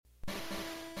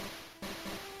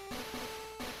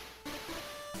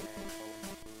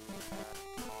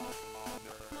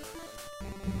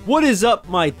What is up,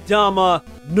 my Dama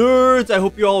nerds? I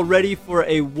hope you're all ready for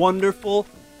a wonderful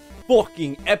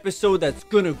fucking episode that's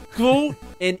gonna go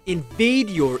and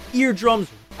invade your eardrums.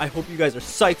 I hope you guys are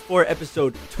psyched for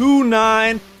episode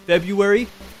 29, February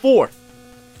 4th.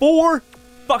 4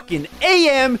 fucking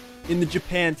a.m. in the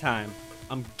Japan time.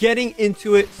 I'm getting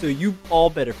into it, so you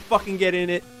all better fucking get in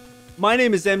it. My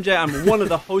name is MJ. I'm one of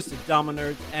the hosts of Dama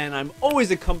Nerds, and I'm always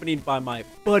accompanied by my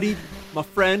buddy, my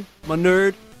friend, my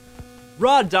nerd,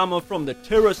 Rod Dama from the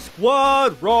Terra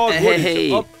Squad. Rod, Hey, what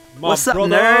is up, my what's up,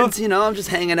 brother? nerds? You know, I'm just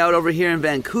hanging out over here in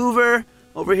Vancouver.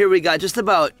 Over here we got just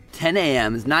about 10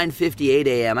 a.m. It's 9:58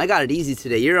 a.m. I got it easy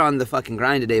today. You're on the fucking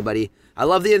grind today, buddy. I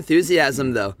love the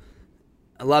enthusiasm, though.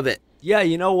 I love it. Yeah,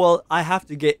 you know, well, I have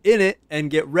to get in it and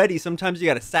get ready. Sometimes you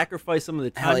got to sacrifice some of the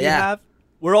time Hell you yeah. have.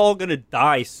 We're all going to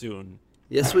die soon.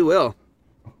 Yes, we will.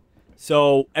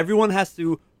 So everyone has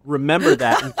to remember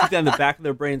that and keep that in the back of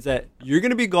their brains that you're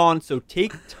going to be gone. So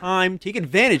take time, take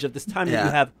advantage of this time that you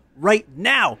have right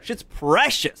now. Shit's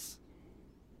precious.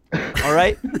 All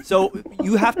right? So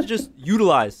you have to just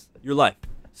utilize your life.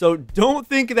 So don't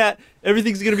think that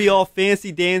everything's going to be all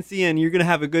fancy dancy and you're going to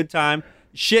have a good time.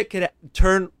 Shit could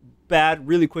turn bad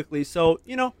really quickly. So,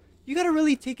 you know, you got to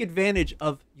really take advantage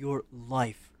of your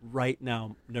life right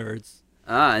now, nerds.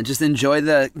 And just enjoy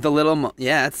the little...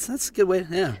 Yeah, that's a good way.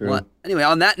 Yeah. True. Well, anyway,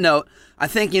 on that note, I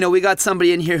think, we got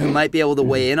somebody in here who might be able to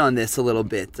weigh in on this a little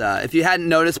bit. If you hadn't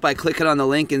noticed by clicking on the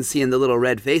link and seeing the little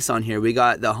red face on here, we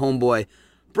got the homeboy,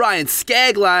 Brian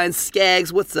Skagline.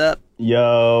 Skags, what's up?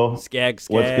 Yo, Skags.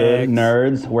 what's good,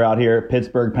 nerds? We're out here at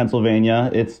Pittsburgh,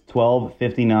 Pennsylvania. It's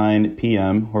 12:59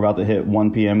 p.m. We're about to hit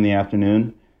 1 p.m. in the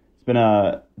afternoon. It's been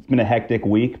a hectic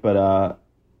week, but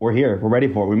we're here. We're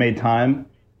ready for it. We made time.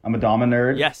 I'm a Dama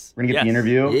nerd. Yes. We're gonna get the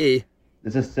interview. Yeah.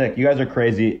 This is sick. You guys are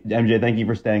crazy. MJ, thank you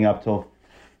for staying up till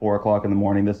 4 o'clock in the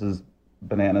morning. This is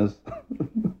bananas.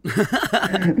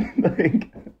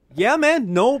 Yeah,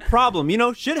 man, no problem. You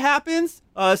know, shit happens.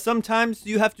 Sometimes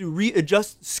you have to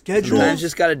readjust schedules. Sometimes you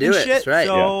just gotta do and it. shit. That's right.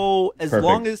 So as Perfect.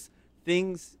 long as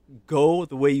things go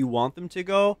the way you want them to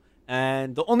go,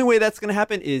 and the only way that's going to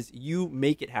happen is you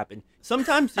make it happen.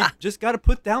 Sometimes you just got to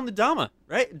put down the Dama,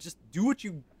 right? Just do what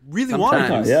you really want to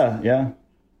Sometimes. do. Yeah.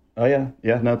 Oh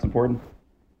yeah. No, it's important.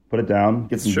 Put it down.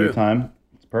 Get some true. due time.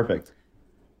 It's perfect.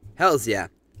 Hells yeah.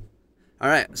 All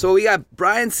right, so we got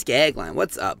Brian Skagline.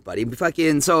 What's up, buddy?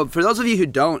 So for those of you who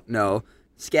don't know,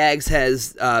 Skags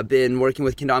has been working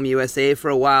with Kendama USA for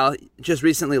a while. Just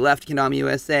recently left Kendama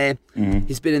USA. Mm-hmm.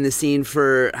 He's been in the scene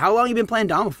for... How long have you been playing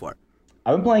Dama for?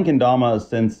 I've been playing Kendama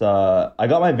since I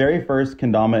got my very first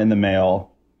Kendama in the mail,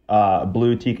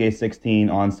 Blue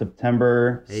TK16 on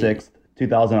September 6th,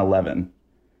 2011.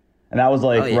 And that was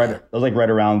like right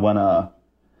around when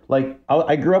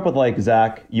I grew up with like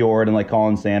Zach Yord and like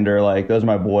Colin Sander, like those are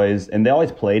my boys, and they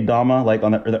always played Dama like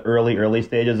on the early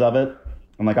stages of it.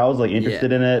 And like I was like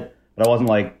interested in it, but I wasn't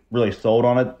like really sold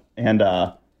on it. And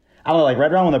I don't know, like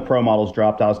right around when the pro models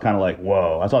dropped, I was kind of like,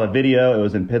 whoa. I saw the video. It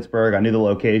was in Pittsburgh. I knew the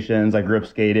locations. I grew up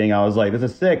skating. I was like, this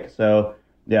is sick. So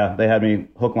yeah, they had me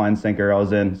hook, line, sinker. I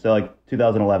was in. So like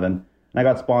 2011. And I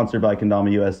got sponsored by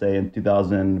Kendama USA in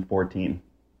 2014.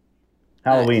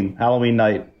 Halloween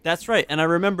night. That's right. And I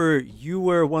remember you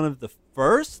were one of the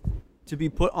first to be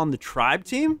put on the Tribe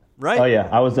team, right? Oh yeah,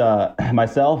 I was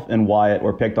myself and Wyatt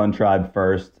were picked on Tribe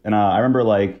first, and I remember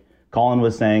like Colin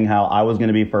was saying how I was going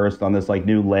to be first on this like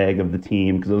new leg of the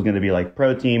team because it was going to be like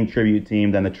pro team, tribute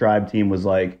team. Then the Tribe team was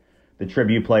like the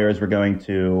tribute players were going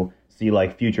to see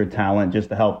like future talent just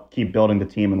to help keep building the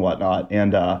team and whatnot.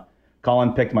 And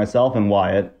Colin picked myself and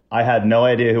Wyatt. I had no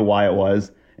idea who Wyatt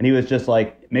was, and he was just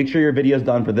like, "Make sure your video's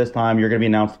done for this time. You're going to be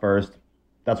announced first."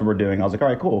 That's what we're doing. I was like, "All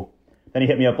right, cool." Then he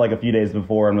hit me up like a few days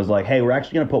before and was like, "Hey, we're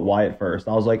actually going to put Wyatt first."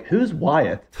 I was like, "Who's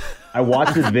Wyatt?" I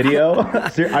watched his video.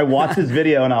 I watched his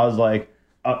video and I was like,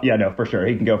 yeah, no, for sure.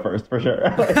 He can go first, for sure.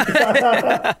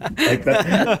 Like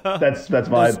that's Those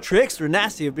fine. tricks were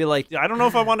nasty. It'd be like, I don't know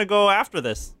if I want to go after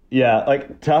this. Yeah,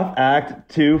 like tough act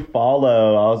to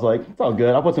follow. I was like, it's all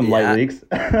good. I'll put some light leaks.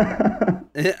 I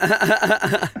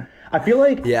feel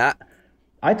like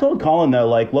I told Colin though,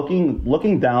 like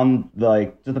looking down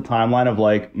like just the timeline of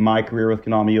like my career with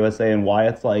Kendama USA and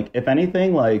Wyatt's, like if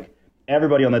anything, like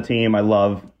everybody on the team I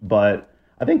love, but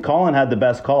I think Colin had the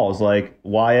best calls. Like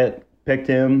Wyatt picked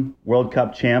him World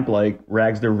Cup champ, like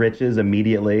rags to riches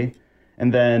immediately,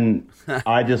 and then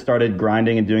I just started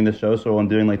grinding and doing the social and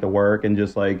doing like the work and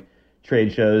just like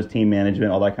trade shows, team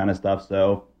management, all that kind of stuff.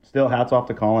 So still hats off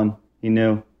to Colin. He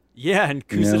knew. Yeah, and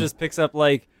Kusa just picks up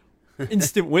like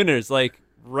instant winners, like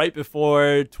right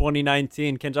before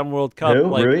 2019 Kenjama World Cup. Who?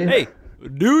 Like, Rui? hey,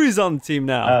 Dewey's on the team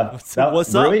now. So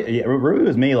what's Rui, up? Yeah, Rui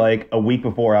was me like a week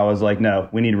before. I was like, no,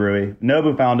 we need Rui.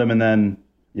 Nobu found him, and then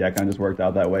yeah, it kind of just worked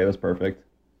out that way. It was perfect.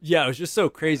 Yeah, it was just so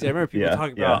crazy. I remember people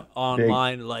talking about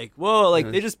online, big. like, whoa, like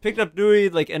they just picked up Dewey,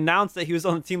 like announced that he was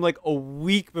on the team like a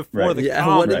week before the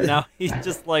comp, and now he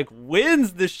just like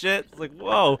wins the shit. It's like,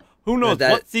 whoa, who knows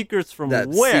what secrets from that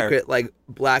where? Secret like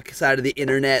black side of the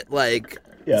internet, like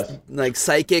like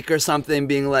psychic or something,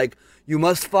 being like, you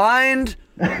must find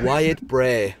Wyatt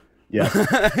Bray. Yeah.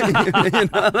 You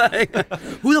know, like,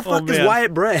 who the fuck is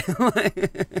Wyatt Bray?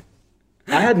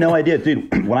 I had no idea,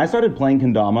 dude. When I started playing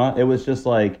Kendama, it was just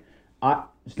like,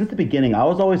 since the beginning, I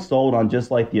was always sold on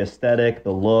just like the aesthetic,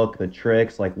 the look, the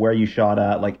tricks, like where you shot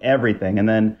at, like everything. And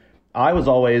then I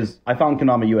found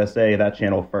Kendama USA, that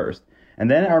channel first.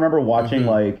 And then I remember watching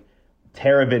like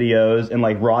Terra videos and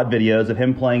like Rod videos of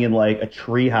him playing in like a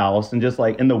tree house and just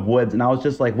like in the woods. And I was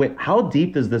just like, wait, how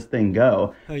deep does this thing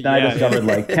go? Then I discovered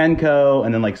like Kenko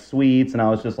and then like Sweets. And I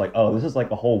was just like, oh, this is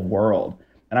like a whole world.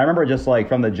 And I remember just like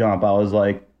from the jump, I was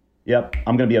like, yep,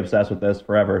 I'm going to be obsessed with this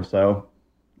forever. So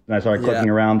then I started clicking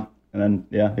around, and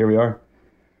then, here we are.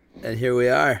 And here we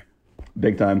are.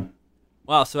 Big time.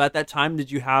 Wow, so at that time,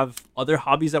 did you have other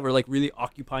hobbies that were like really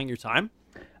occupying your time?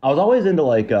 I was always into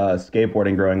like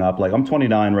skateboarding growing up. Like I'm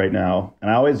 29 right now,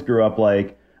 and I always grew up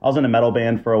like, I was in a metal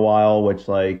band for a while, which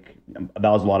like, that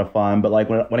was a lot of fun. But like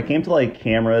when it came to like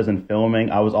cameras and filming,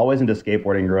 I was always into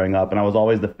skateboarding growing up, and I was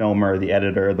always the filmer, the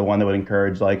editor, the one that would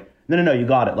encourage like, no, you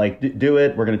got it. Like do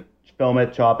it. We're going to film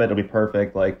it, chop it. It'll be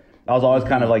perfect. Like I was always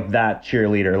kind of like that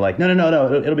cheerleader. Like no,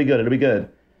 it'll be good. It'll be good.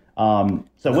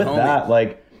 So with that,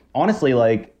 like honestly,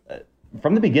 like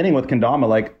from the beginning with Kendama,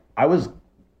 like I was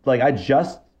like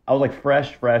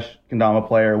fresh Kendama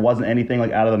player. Wasn't anything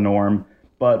like out of the norm.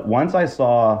 But once I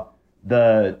saw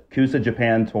the Kusa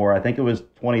Japan tour, I think it was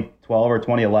 2012 or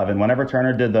 2011, whenever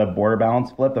Turner did the border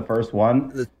balance flip, the first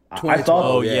one, I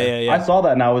saw I saw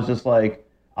that and I was just like,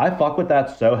 I fuck with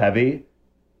that so heavy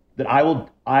that I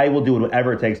will do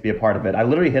whatever it takes to be a part of it. I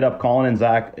literally hit up Colin and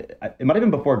Zach. It might have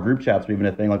been before group chats were even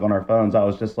a thing, like on our phones. I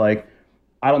was just like,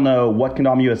 I don't know what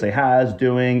Kendama USA has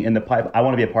doing in the pipe. I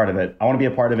want to be a part of it. I want to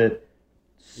be a part of it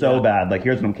so bad. Like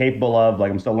here's what I'm capable of.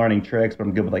 Like I'm still learning tricks, but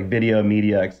I'm good with like video,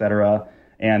 media, etc.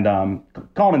 And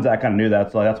Colin and Zach kind of knew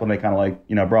that, so that's when they kind of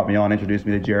like brought me on, introduced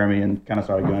me to Jeremy, and kind of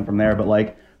started going from there. But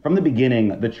like from the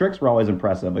beginning, the tricks were always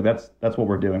impressive. Like that's what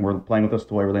we're doing. We're playing with this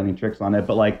toy, we're landing tricks on it.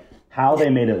 But like how they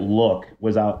made it look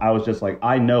was I was just like,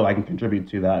 I know I can contribute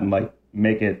to that and like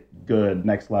make it good,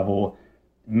 next level,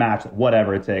 match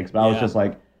whatever it takes. But I was just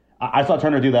like, I saw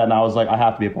Turner do that, and I was like, I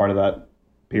have to be a part of that.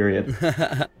 Period.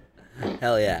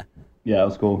 Hell yeah. Yeah, it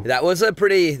was cool. That was a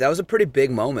pretty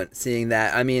big moment, seeing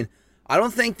that. I mean, I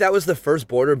don't think that was the first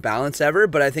border balance ever,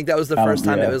 but I think that was the first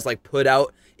time it was like put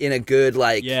out in a good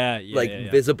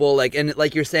visible, like, and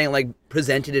like you're saying, like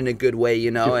presented in a good way,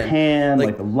 Japan, and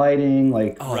like the lighting,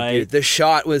 like dude, the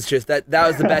shot was just that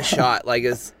was the best shot. Like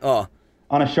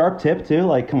on a sharp tip too.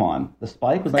 Like come on, the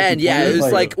spike was like, and it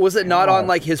was like was it not on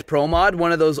like his pro mod,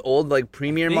 one of those old like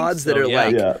premier mods that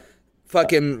are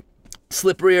fucking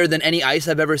slipperier than any ice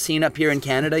I've ever seen up here in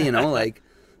Canada, like.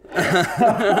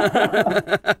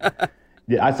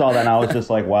 Yeah, I saw that and I was just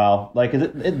like, wow. Like, is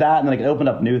it that? And like, it opened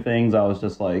up new things. I was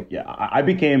just like, yeah, I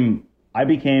became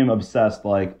obsessed,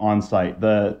 like, on site.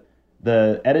 The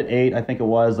Edit 8, I think it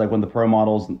was, like, when the pro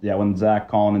models, when Zach,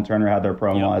 Colin, and Turner had their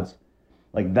pro mods,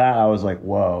 like, that, I was like,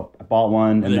 whoa. I bought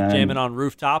one. And then jamming on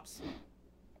rooftops?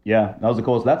 Yeah, that was the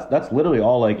coolest. That's literally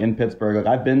all, like, in Pittsburgh. Like,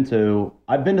 I've been to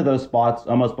those spots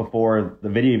almost before the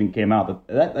video even came out.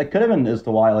 That could have been as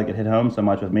to why, like, it hit home so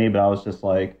much with me, but I was just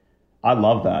like, I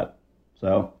love that.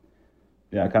 So,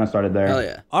 yeah, I kind of started there. Hell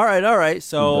yeah. All right.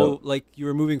 So, like, you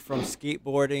were moving from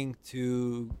skateboarding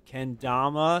to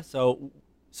Kendama. So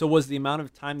was the amount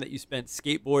of time that you spent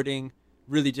skateboarding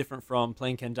really different from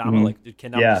playing Kendama? Mm-hmm. Like, did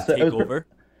Kendama just take over?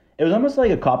 It was almost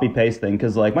like a copy-paste thing,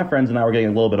 because, like, my friends and I were getting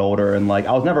a little bit older, and, like,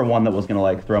 I was never one that was going to,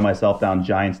 like, throw myself down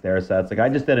giant stair sets. Like, I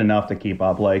just did enough to keep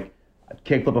up. Like,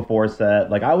 kickflip a 4-set.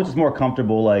 Like, I was just more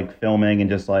comfortable, like, filming and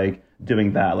just, like,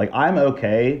 doing that. Like, I'm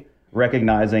okay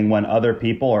recognizing when other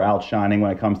people are outshining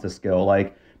when it comes to skill.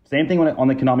 Like same thing on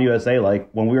the Kendama USA, like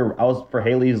when I was for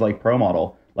Haley's like pro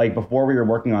model, like before we were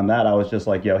working on that, I was just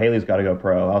like, yo, Haley's got to go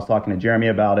pro. I was talking to Jeremy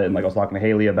about it, and like I was talking to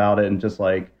Haley about it, and just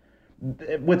like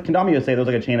with Kendama USA, there's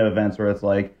like a chain of events where it's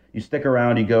like you stick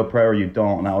around, you go pro, or you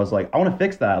don't. And I was like, I want to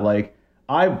fix that. Like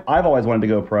I've always wanted to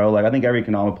go pro. Like I think every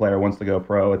Kendama player wants to go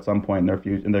pro at some point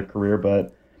in their career,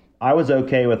 but I was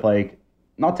okay with like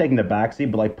not taking the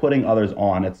backseat, but like putting others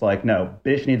on. It's like, no,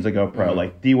 Bish needs a GoPro.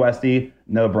 Like D Westy,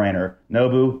 no brainer.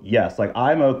 Nobu, yes. Like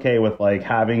I'm okay with like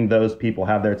having those people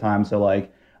have their time. So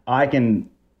like I can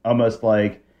almost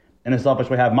like in a selfish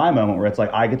way have my moment where it's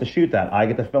like I get to shoot that, I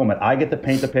get to film it, I get to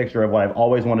paint the picture of what I've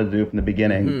always wanted to do from the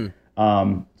beginning.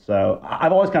 So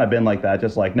I've always kind of been like that,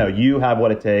 just like, no, you have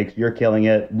what it takes, you're killing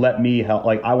it, let me help.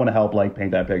 Like I want to help like paint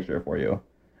that picture for you,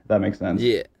 if that makes sense.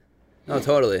 Yeah, no,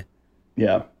 totally.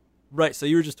 Yeah. Right, so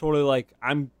you were just totally like,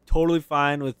 I'm totally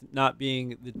fine with not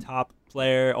being the top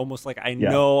player, almost like I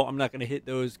know I'm not going to hit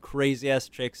those crazy-ass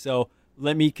tricks, so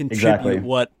let me contribute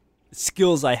what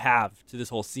skills I have to this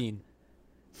whole scene.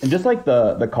 And just like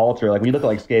the culture, like when you look at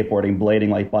like skateboarding, blading,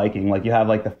 like biking, like you have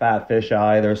like the fat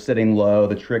fisheye, they're sitting low,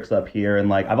 the tricks up here, and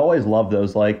like I've always loved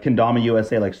those like Kendama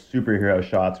USA like superhero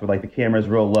shots where like the camera's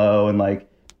real low and like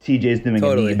TJ's doing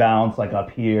a knee bounce like up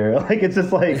here. Like it's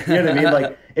just like, you know what I mean?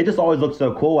 Like it just always looked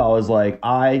so cool. I was like,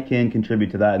 I can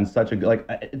contribute to that in such a like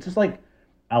it's just like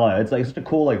I don't know, it's like such a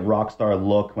cool like rock star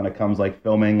look when it comes like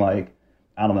filming like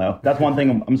I don't know. That's one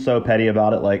thing I'm so petty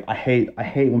about it. Like I hate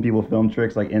when people film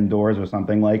tricks like indoors or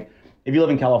something. Like if you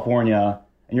live in California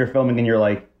and you're filming in your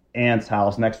like aunt's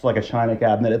house next to like a china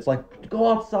cabinet, it's like go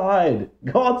outside.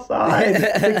 Go outside.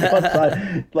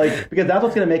 Like because that's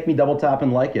what's gonna make me double tap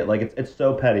and like it. Like it's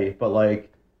so petty, but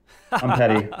like I'm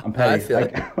petty. I'm petty.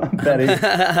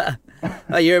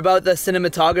 You're about the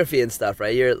cinematography and stuff,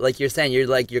 right? You're saying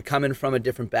you're coming from a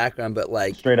different background, but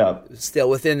like straight up still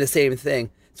within the same thing.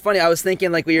 It's funny, I was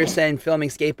thinking like what you were saying, filming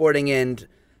skateboarding and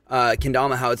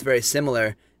kendama, how it's very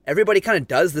similar. Everybody kind of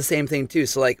does the same thing too.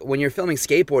 So like when you're filming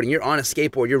skateboarding, you're on a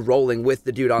skateboard, you're rolling with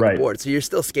the dude on the board. So you're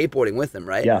still skateboarding with him,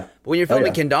 right? Yeah. But when you're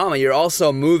filming kendama, you're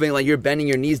also moving, like you're bending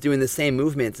your knees, doing the same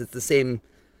movements. It's the same.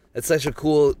 It's such a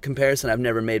cool comparison I've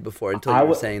never made before until you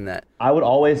were saying that. I would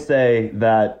always say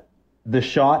that the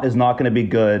shot is not going to be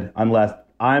good unless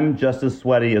I'm just as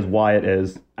sweaty as Wyatt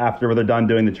is after they're done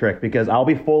doing the trick, because I'll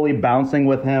be fully bouncing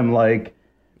with him like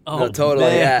totally,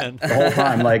 man. the whole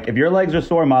time. Like if your legs are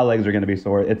sore, my legs are going to be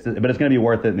sore. But it's going to be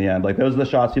worth it in the end. Like those are the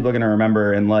shots people are going to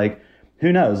remember. And like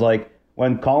who knows? Like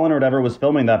when Colin or whatever was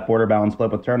filming that border balance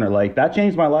flip with Turner, like that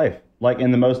changed my life. Like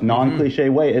in the most non-cliche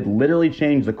way, it literally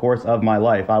changed the course of my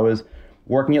life. I was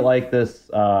working at like this.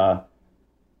 I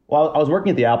was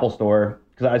working at the Apple store.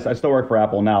 Because I still work for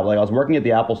Apple now. Like I was working at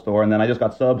the Apple store, and then I just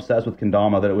got so obsessed with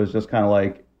kendama that it was just kind of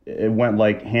like it went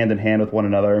like hand in hand with one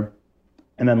another.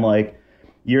 And then like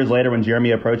years later, when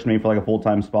Jeremy approached me for like a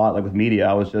full-time spot, like with media,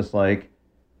 I was just like,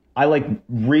 I like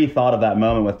rethought of that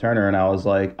moment with Turner, and I was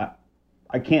like,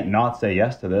 I can't not say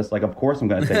yes to this. Like of course I'm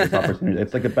going to take this opportunity.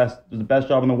 It's like the best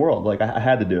job in the world. Like I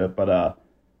had to do it, but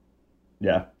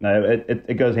yeah, no,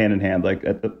 it goes hand in hand. Like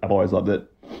I've always loved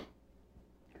it.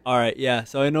 All right, yeah.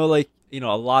 So I know like. You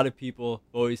know, a lot of people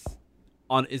always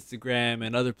on Instagram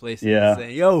and other places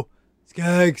saying, yo,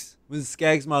 Skags, when's the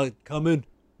Skags mod coming?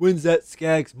 When's that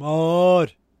Skags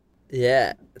mod?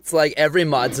 Yeah, it's like every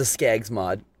mod's a Skags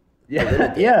mod.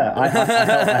 Yeah.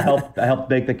 I helped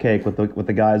bake the cake with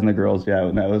the guys and the girls.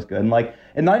 Yeah, that was good. And like,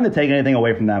 and not even to take anything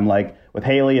away from them, like with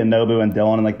Haley and Nobu and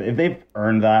Dylan, and like if they've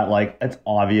earned that, like it's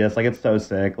obvious, like it's so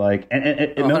sick. Like, and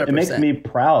it makes me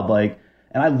proud. Like.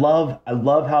 And I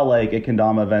love how like at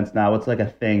kendama events now it's like a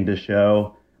thing to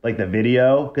show like the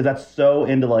video, because that's so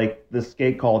into like the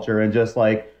skate culture and just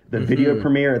like the video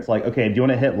premiere. It's like, okay, do you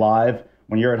want to hit live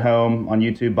when you're at home on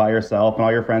YouTube by yourself and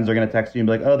all your friends are going to text you and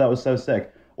be like, oh, that was so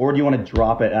sick? Or do you want to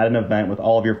drop it at an event with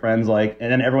all of your friends, like,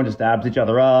 and then everyone just dabs each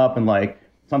other up and like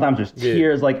sometimes there's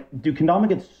tears. Like, dude, kendama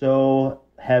gets so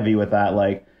heavy with that.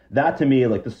 Like that to me,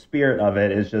 like the spirit of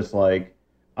it is just like,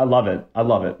 I love it.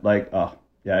 Like, oh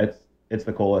yeah, it's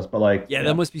the coolest, but like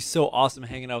that must be so awesome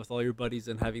hanging out with all your buddies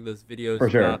and having those videos for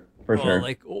sure.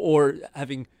 Like or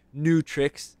having new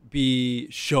tricks be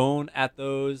shown at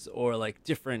those, or like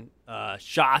different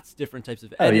shots, different types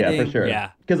of editing. Oh yeah, for sure.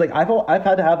 Yeah, because like I've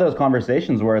had to have those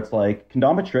conversations where it's like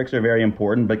kendama tricks are very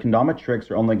important, but kendama tricks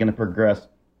are only going to progress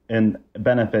and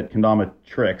benefit kendama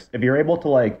tricks if you're able to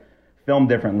like film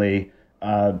differently.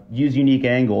 Use unique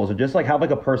angles, or just like have like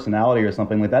a personality or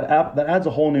something like that. That adds a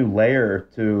whole new layer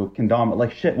to kendama.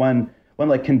 Like shit, when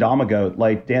like kendama goat,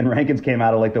 like Dan Rankins came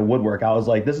out of like the woodwork, I was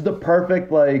like, this is the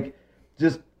perfect like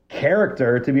just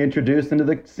character to be introduced into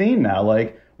the scene now.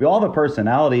 Like we all have a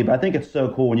personality, but I think it's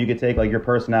so cool when you could take like your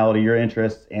personality, your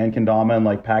interests, and kendama and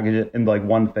like package it into like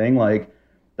one thing. Like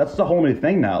that's a whole new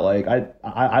thing now. Like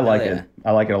I like it.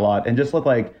 I like it a lot, and just look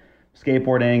like.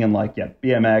 Skateboarding and like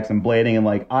BMX and blading, and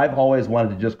like I've always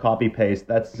wanted to just copy paste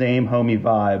that same homie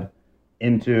vibe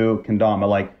into kendama.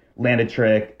 Like land a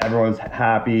trick, everyone's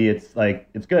happy, it's like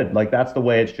it's good. Like that's the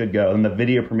way it should go. And the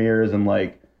video premieres and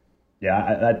like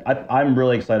yeah, I'm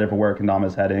really excited for where Kendama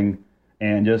is heading,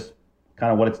 and just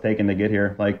kind of what it's taken to get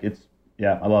here. Like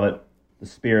I love it. The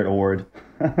Spirit Award.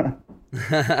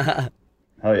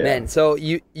 Oh yeah, man. So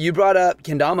you brought up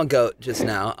Kendama Goat just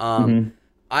now.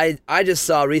 I just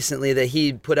saw recently that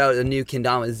he put out a new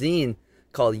Kendama zine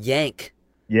called Yank.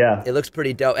 Yeah, it looks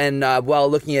pretty dope. And while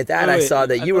looking at that, I saw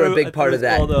that you were a big part of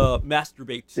that. It's called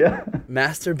Masturbate. Yeah,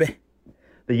 Masturbate.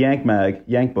 The Yank Mag,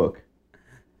 Yank Book.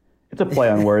 It's a play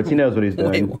on words. He knows what he's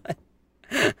doing. Wait, what?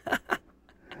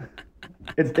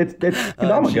 It's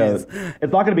Kendama Goat.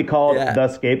 It's not going to be called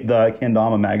the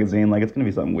Kendama magazine. Like, it's going to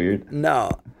be something weird.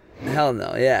 No, hell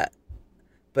no. Yeah,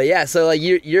 but yeah. So like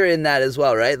you're in that as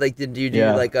well, right? Like, did you do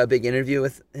like a big interview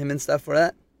with him and stuff for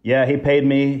that? Yeah, he paid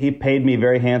me. He paid me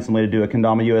very handsomely to do a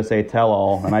Kendama USA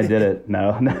tell-all, and I did it.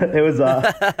 No, it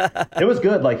was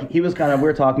good. Like, he was we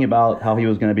were talking about how he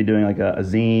was going to be doing like a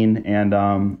zine,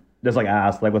 and just like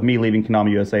asked, like with me leaving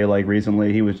Kendama USA like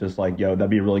recently, he was just like, yo,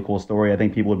 that'd be a really cool story. I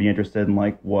think people would be interested in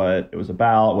like what it was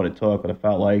about, what it took, what it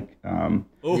felt like. So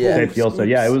yeah,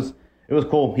 it was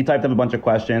cool. He typed up a bunch of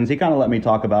questions. He kind of let me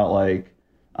talk about like,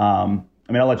 I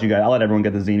mean, I'll let everyone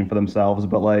get the zine for themselves,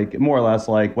 but like more or less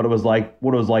like what it was like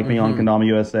being on Kendama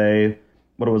USA,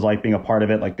 what it was like being a part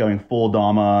of it, like going full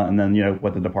Dama, and then, you know,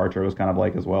 what the departure was kind of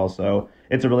like as well. So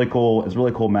it's really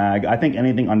cool mag. I think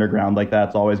anything underground like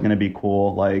that's always going to be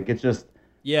cool. Like, it's just,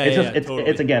 totally.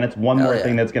 It's one more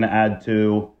thing that's going to add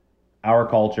to our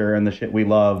culture and the shit we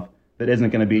love that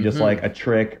isn't going to be just like a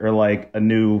trick or like a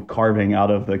new carving out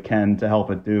of the Ken to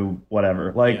help it do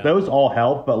whatever. Like, those all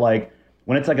help, but like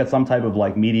when it's like some type of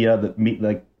like media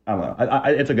like, I don't know,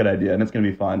 it's a good idea and it's going to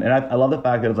be fun. And I love the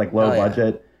fact that it's like low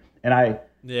budget, and I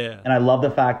love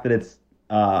the fact that it's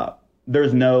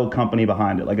there's no company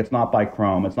behind it. Like, it's not by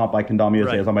Chrome, it's not by Kendama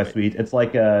USA, it's not by Sweets. It's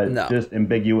like just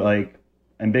ambiguous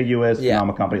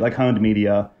Kendama company, like Honed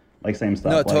Media, like same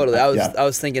stuff. No, like, totally. I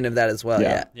was thinking of that as well.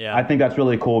 Yeah. I think that's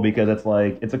really cool because it's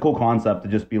like, it's a cool concept to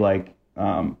just be like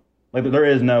there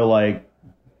is no like,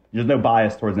 there's no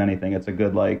bias towards anything. It's a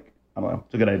good like, I don't know,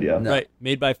 it's a good idea. No. Right,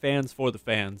 made by fans for the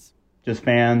fans. Just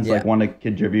fans like want to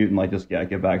contribute and like just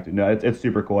give back to. No, it's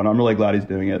super cool, and I'm really glad he's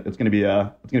doing it. It's gonna be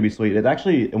sweet.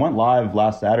 It went live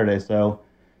last Saturday, so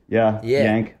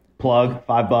Yank plug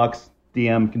 $5,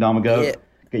 DM Kendama Goat,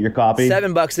 get your copy.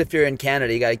 $7 if you're in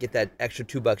Canada. You gotta get that extra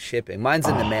 $2 shipping. Mine's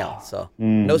in the mail, so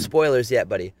no spoilers yet,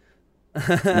 buddy.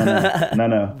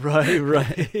 No.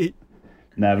 Right.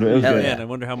 No, but it was good. Man, I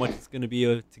wonder how much it's gonna be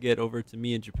to get over to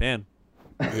me in Japan.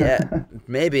 Yeah,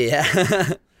 maybe.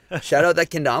 Yeah. Shout out that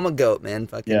Kendama Goat, man.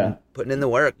 Fucking putting in the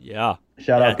work. Yeah.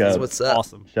 Shout out Goat. That's what's up.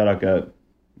 Awesome. Shout out Goat.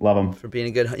 Love him. For being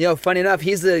a good... funny enough,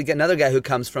 he's another guy who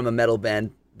comes from a metal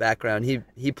band background.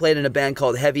 He played in a band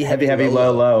called Heavy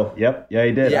Low Low. Yep. Yeah,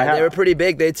 he did. Yeah, they were pretty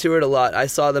big. They toured a lot. I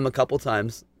saw them a couple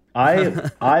times.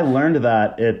 I learned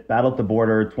that at Battle at the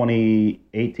Border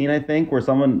 2018, I think, where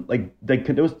someone, like,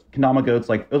 it was Kendama Goat's,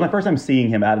 like, it was my first time seeing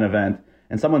him at an event.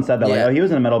 And someone said that, like, oh, he was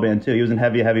in a metal band, too. He was in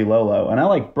Heavy Low Low. And I,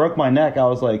 like, broke my neck. I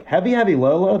was like, Heavy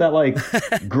Low Low? That, like,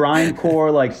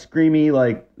 grindcore, like, screamy,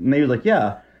 like... And he was like,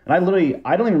 yeah. And I don't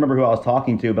even remember who I was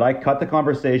talking to, but I cut the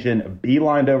conversation,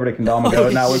 beelined over to Kendama Goat,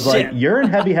 and I was like, you're in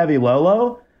Heavy Low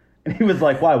Low? And he was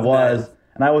like, well, I was.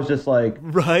 And I was just like...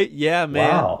 Right? Yeah, man.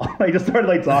 Wow. I just started,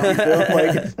 like, talking to him,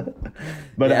 like...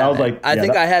 But I was like... I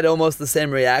think I had almost the same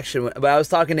reaction. But I was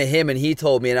talking to him, and he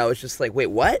told me, and I was just like, wait,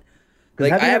 what?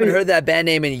 Like, I haven't heard that band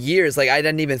name in years. Like, I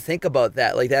didn't even think about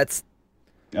that. Like, that's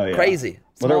crazy.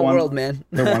 Small world, man.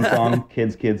 Their one song,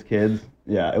 Kids.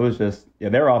 Yeah, it was just, they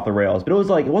were off the rails. But it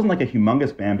wasn't like a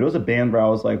humongous band, but it was a band where I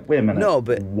was like, wait a minute. No,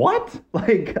 but... What?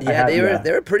 Like,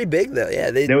 they were pretty big, though. Yeah,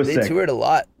 they toured a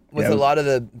lot with a lot of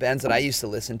the bands that I used to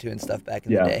listen to and stuff back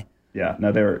in the day. Yeah,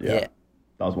 no, they were, that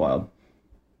was wild.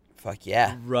 Fuck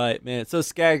yeah. Right, man. So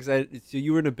Skaggs, so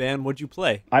you were in a band. What'd you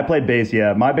play? I played bass,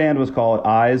 yeah. My band was called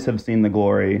Eyes Have Seen the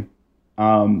Glory.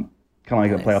 Kind of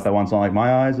like a play off that one song, like,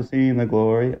 My Eyes Have Seen the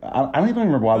Glory. I don't even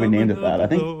remember why we named it that. I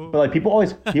think, but like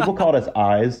people called us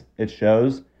Eyes at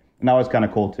shows, and that was kind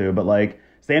of cool too. But like,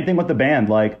 same thing with the band.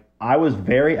 Like, I was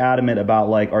very adamant about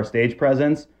like our stage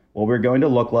presence, what we were going to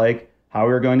look like, how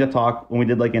we were going to talk when we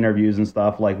did like interviews and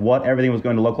stuff, like what everything was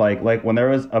going to look like. Like when there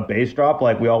was a bass drop,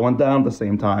 like we all went down at the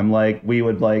same time. Like we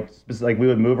would we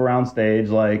would move around stage.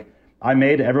 Like I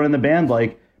made everyone in the band,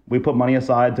 like we put money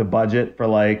aside to budget for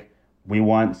like, we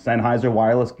want Sennheiser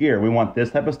wireless gear. We want this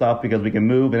type of stuff because we can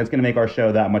move and it's going to make our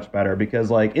show that much better.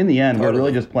 Because like in the end, we're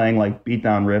really just playing like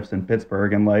beatdown riffs in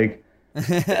Pittsburgh and like,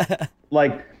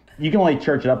 like, you can only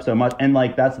church it up so much, and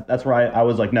like that's where I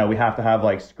was like, no, we have to have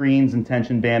like screens and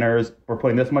tension banners. We're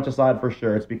putting this much aside for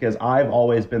sure. It's because I've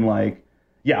always been like,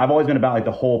 yeah, I've always been about like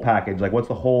the whole package. Like, what's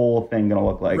the whole thing gonna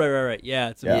look like? Right. Yeah,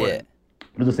 it's important. Yeah.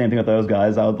 It was the same thing with those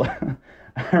guys. I would,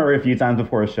 I remember a few times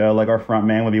before a show, like our front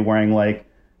man would be wearing like,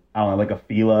 I don't know, like a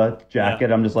Fila jacket.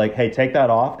 Yeah. I'm just like, hey, take that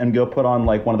off and go put on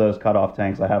like one of those cutoff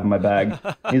tanks I have in my bag.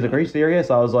 He's like, are you serious?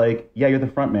 I was like, yeah, you're the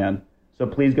front man, so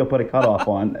please go put a cutoff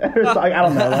on. Like, I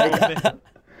don't know,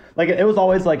 like it was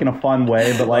always like in a fun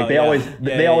way, but like they always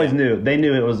knew. They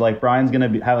knew it was like Brian's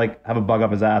gonna have a bug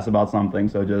up his ass about something,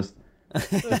 so just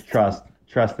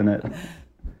trust in it.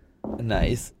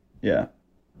 Nice. Yeah.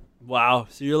 Wow.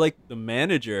 So you're like the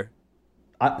manager.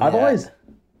 I've always,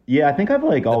 I think I've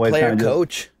like always player kind of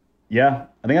coach. Yeah,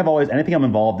 I think I've always anything I'm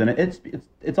involved in it.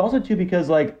 It's also too because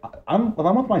like I'm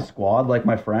with my squad, like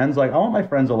my friends, like I want my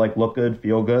friends to like look good,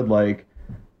 feel good, like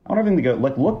I want everything to go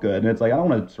like look good, and it's like I don't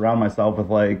want to surround myself with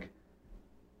like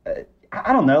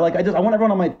I don't know, like I want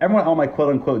everyone on my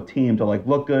quote unquote team to like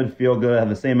look good, feel good, have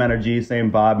the same energy,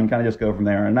 same vibe, and kind of just go from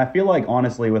there. And I feel like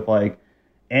honestly with like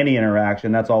any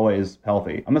interaction, that's always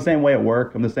healthy. I'm the same way at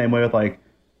work. I'm the same way with like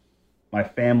my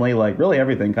family, like really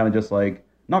everything. Kind of just like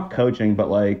not coaching, but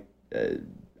like.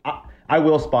 I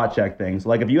will spot check things.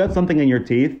 Like if you had something in your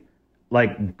teeth,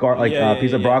 like a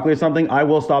piece of broccoli or something, I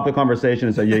will stop the conversation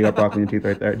and say, "Yeah, you got broccoli in your teeth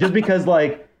right there." Just because,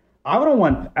 like, I don't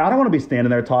want to be standing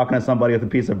there talking to somebody with a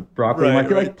piece of broccoli. Right,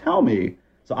 like, tell me.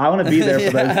 So I want to be there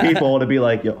for those people to be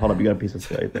like, "Yo, hold up, you got a piece of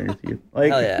shit right there in your teeth."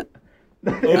 Like, hell yeah,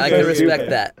 I can respect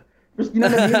that. You know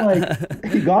what I mean?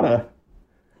 Like, you gotta.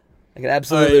 I can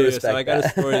absolutely respect that. So I got a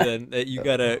story then that you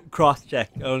gotta cross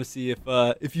check. I want to see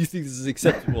if you think this is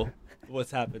acceptable.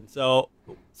 What's happened? So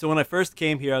when I first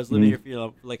came here, I was living here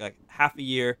for like half a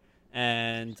year,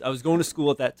 and I was going to school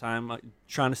at that time, like,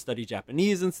 trying to study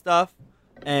Japanese and stuff.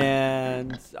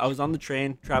 And I was on the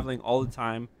train, traveling all the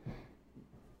time,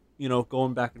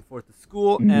 going back and forth to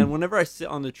school. And whenever I sit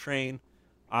on the train,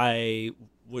 I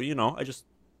just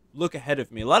look ahead of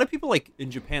me. A lot of people like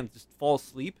in Japan just fall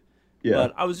asleep. Yeah.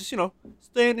 But I was just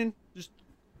standing, just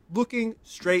looking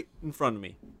straight in front of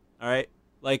me. All right.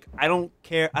 Like, I don't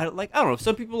care. I don't know.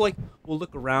 Some people will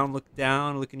look around, look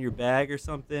down, look in your bag or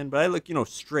something. But I look,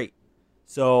 straight.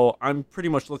 So I'm pretty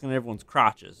much looking at everyone's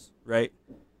crotches, right?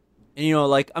 And,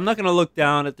 I'm not going to look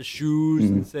down at the shoes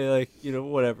and say, like,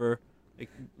 whatever. Like,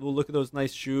 we'll look at those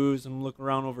nice shoes and look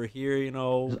around over here,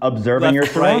 Just observing your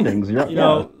surroundings. Right. You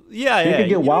could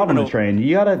get wild on the train.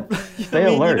 You got to stay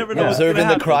alert. Observing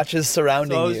the crotches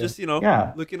surrounding you. So I was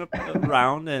just, looking up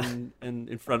around and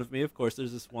in front of me, of course,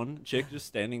 there's this one chick just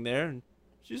standing there. And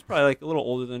she's probably like a little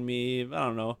older than me. I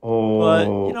don't know. Oh.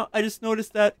 But, I just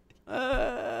noticed that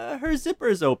her zipper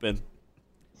is open.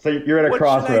 So you're at a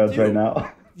crossroads right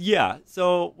now. Yeah,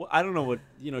 so I don't know what,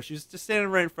 she was just standing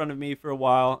right in front of me for a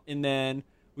while, and then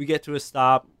we get to a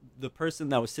stop. The person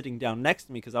that was sitting down next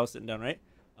to me, because I was sitting down, right,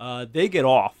 they get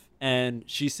off, and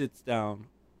she sits down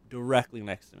directly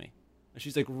next to me. And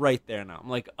she's, like, right there now. I'm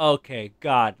like, okay,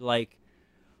 God, like,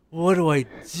 what do I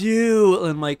do?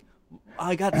 And, like,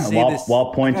 I got to say this.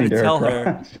 While pointing to tell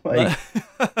her. Like,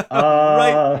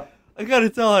 right? I got to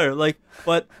tell her, like,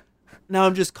 but now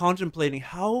I'm just contemplating,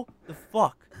 how the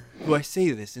fuck do I say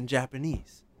this in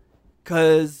Japanese?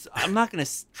 Because I'm not going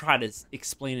to try to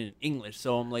explain it in English.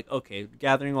 So I'm like, okay,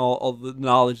 gathering all the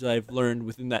knowledge that I've learned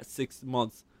within that 6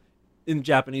 months in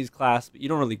Japanese class, but you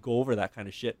don't really go over that kind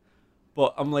of shit.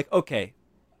 But I'm like, okay,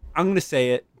 I'm going to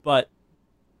say it, but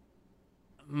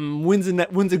when's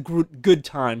a good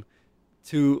time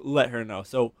to let her know?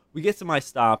 So we get to my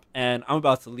stop, and I'm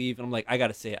about to leave, and I'm like, I got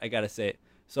to say it.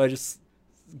 So I just,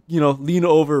 lean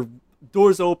over.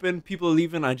 Doors open, people are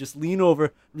leaving. I just lean over.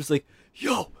 I'm just like,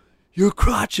 yo, your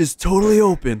crotch is totally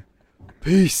open.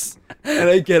 Peace. And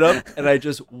I get up and I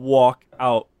just walk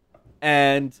out.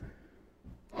 And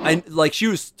she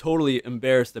was totally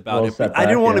embarrassed about it. But I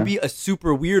didn't want to be a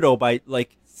super weirdo by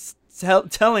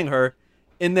telling her,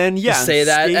 and then just say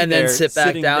that and then sit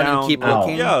back down and keep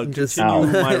looking. Yeah, continue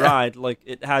my ride like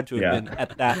it had to have been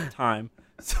at that time.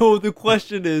 So the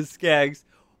question is, Skags,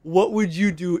 what would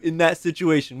you do in that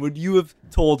situation? Would you have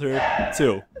told her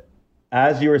to?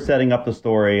 As you were setting up the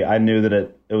story, I knew that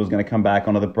it was going to come back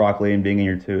onto the broccoli and being in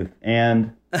your tooth.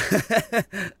 And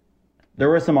there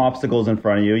were some obstacles in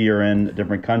front of you. You're in a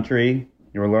different country.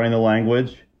 You were learning the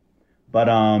language. But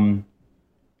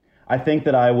I think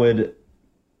that I would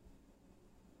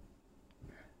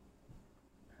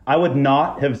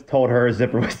not have told her her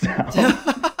zipper was down.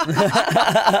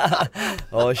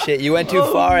 Oh shit! You went too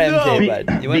far, MJ.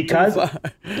 Bud. You went too far.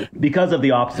 Because of the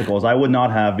obstacles, I would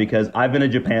not have, because I've been to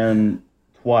Japan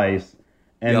twice,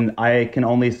 and I can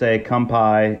only say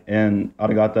kanpai and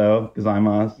arigato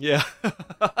gozaimasu.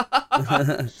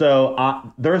 Yeah.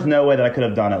 So there's no way that I could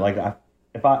have done it. Like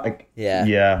if I like, Yeah.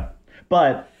 yeah,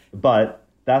 but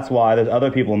that's why there's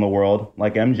other people in the world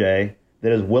like MJ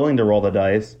that is willing to roll the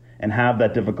dice and have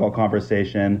that difficult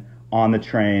conversation on the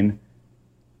train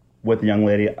with the young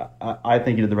lady. I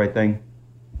think you did the right thing.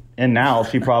 And now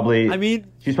she probably,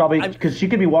 she's probably, because she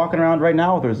could be walking around right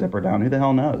now with her zipper down. Who the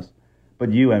hell knows?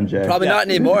 But you, MJ. Probably not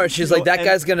anymore. She's like, that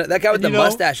guy with the you know,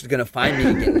 mustache is gonna find me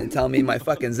again and tell me my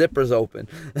fucking zipper's open.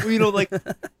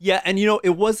 Yeah, and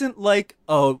it wasn't like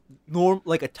a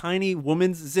like a tiny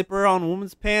woman's zipper on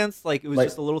woman's pants. Like it was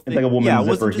just a little thing. It's like a woman's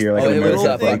zipper here. Like it was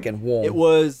a thing. fucking womb. It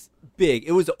was big.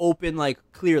 It was open, like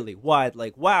clearly wide.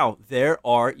 Like wow, there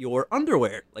are your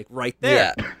underwear, like right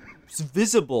there. Yeah. It's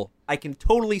visible. I can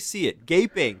totally see it.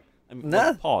 Gaping. I mean,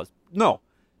 pause. No.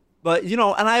 But, and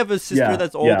I have a sister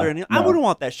that's older, and I wouldn't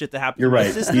want that shit to happen You're to my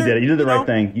right. sister. You did it. You did the right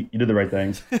thing. You did the right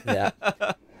thing. Yeah.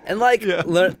 And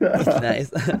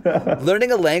nice.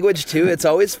 Learning a language too, it's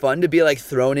always fun to be like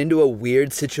thrown into a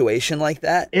weird situation like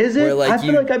that. Is it? Where, like, I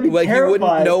feel like I'd be terrified. You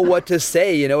wouldn't know what to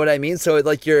say, you know what I mean? So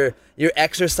like you're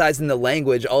exercising the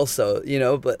language also,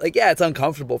 but like it's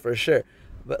uncomfortable for sure.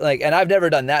 But like, and I've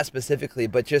never done that specifically,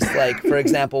 but just like, for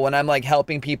example, when I'm like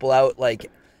helping people out,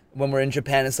 like when we're in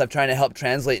Japan and stuff, trying to help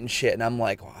translate and shit, and I'm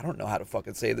like, I don't know how to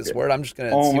fucking say this word. I'm just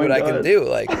gonna see what I can do.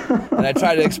 Like, and I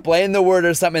try to explain the word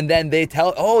or something, and then they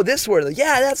tell, this word. Like,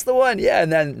 yeah, that's the one. Yeah,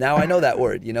 and then now I know that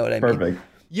word. You know what I mean? Perfect.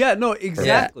 Yeah, no,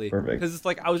 exactly. Perfect. Because it's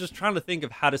like I was just trying to think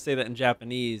of how to say that in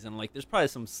Japanese, and like there's probably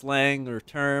some slang or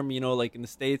term, like in the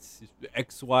States,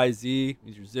 XYZ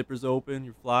means your zipper's open,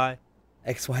 you fly.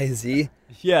 XYZ?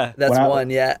 Yeah. That's one,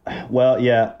 yeah. Well,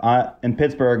 yeah. In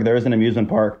Pittsburgh, there is an amusement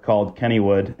park called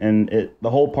Kennywood, and the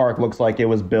whole park looks like it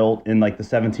was built in like the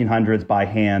 1700s by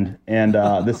hand. And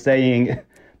the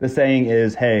saying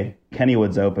is, "Hey,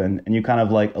 Kennywood's open," and you kind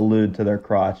of like allude to their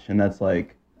crotch, and that's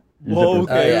like. Whoa,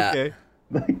 okay,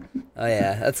 okay. Oh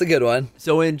yeah, that's a good one.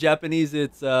 So in Japanese,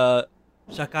 it's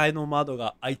 "shakai no mado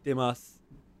ga aitemasu,"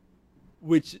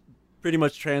 which pretty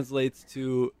much translates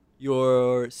to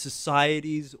 "your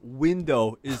society's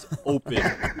window is open."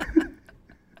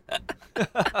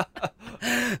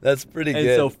 That's pretty good.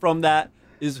 And so from that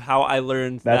is how I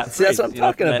learned that See, phrase. that's what I'm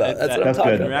talking about. That's what I'm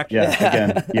talking about. Yeah,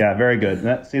 again, very good.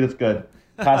 That's good.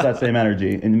 Pass that same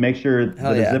energy and make sure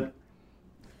that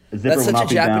a zipper that's will not such a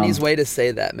be Japanese down. way to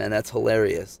say that, man. That's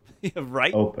hilarious. Yeah,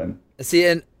 right? Open. See,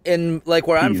 in like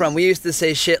where I'm Jeez. from, we used to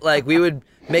say shit like we would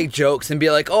make jokes and be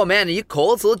like, "Oh man, are you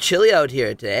cold? It's a little chilly out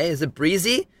here today. Is it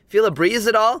breezy? Feel a breeze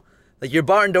at all? Like your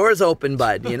barn door's open,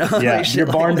 bud. Yeah, like your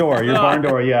barn door. Your barn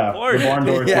door. Yeah, your barn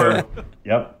door Yeah. too.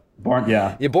 Yep. Barn.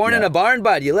 Yeah. You're born in a barn,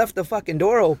 bud. You left the fucking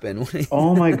door open."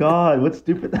 Oh my God, what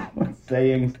stupid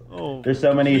sayings. There's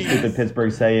so many stupid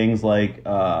Pittsburgh sayings like,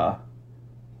 oh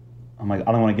my,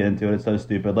 I don't want to get into it. It's so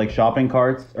stupid. Like shopping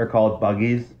carts are called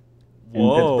buggies in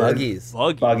Whoa.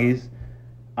 Pittsburgh. Buggies.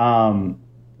 Buggies.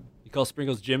 You call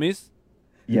sprinkles Jimmy's?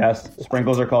 Yes,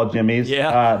 sprinkles are called Jimmy's.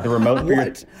 Yeah. The remote for your...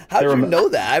 What? How'd you know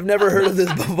that? I've never heard of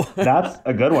this before. That's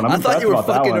a good one. I thought you were about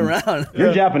that fucking one. around.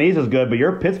 Your Japanese is good, but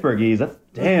your Pittsburghese, that's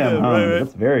damn. right.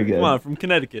 That's very good. Come on, from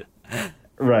Connecticut.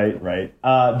 Right.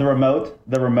 The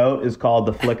remote is called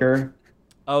the flicker.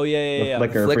 Oh, yeah.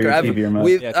 Flicker, Flicker. for your TV remote.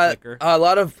 Flicker. A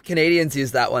lot of Canadians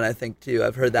use that one, I think, too.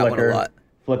 I've heard that one a lot.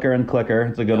 Flicker and clicker.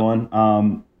 It's a good one.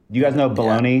 Do you guys know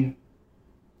bologna?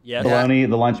 Yes. Bologna,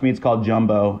 the lunch meat's called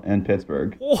jumbo in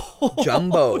Pittsburgh.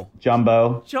 Jumbo.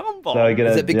 Jumbo. Jumbo. You get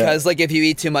Is it because like if you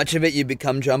eat too much of it, you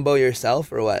become jumbo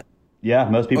yourself, or what? Yeah,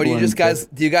 most people. Or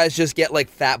do you guys just get like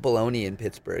fat bologna in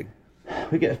Pittsburgh?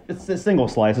 It's a single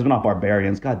slices. We're not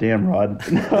barbarians. God damn, Rod.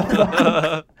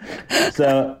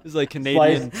 So it's like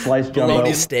Canadian sliced jumbo.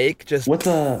 Bologna steak. Just What's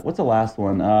the last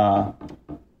one?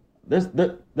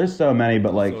 There's so many,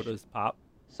 but like sodas pop.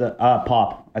 So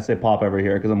pop. I say pop over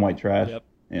here because I'm white trash. Yep.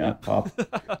 Yeah, pop.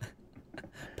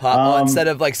 pop instead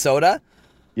of like soda.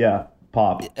 Yeah,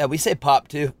 pop. Yeah, we say pop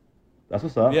too. That's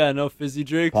what's up. Yeah, no fizzy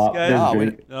drinks, Pop, guys. fizzy No,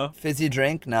 drink. No. Fizzy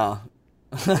drink? No.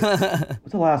 What's the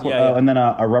last one? Yeah. And then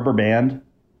a rubber band.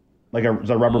 Like a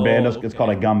rubber band. It's okay.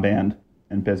 called a gum band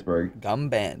in Pittsburgh. Gum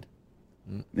band.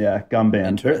 Yeah, gum band.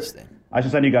 Interesting. I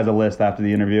should send you guys a list after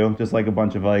the interview, just like a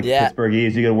bunch of like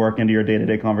Pittsburghese you can work into your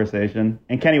day-to-day conversation.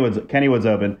 And Kennywood's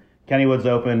open. Kennywood's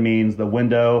open means the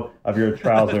window of your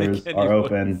trousers are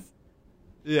open.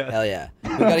 Yeah. Hell yeah. We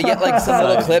gotta get like some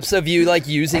little clips of you like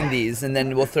using these, and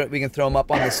then we can throw them up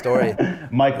on the story.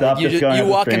 Mic'd up, just going you up to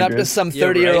walking up to strangers. some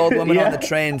 30-year-old woman Yeah. on the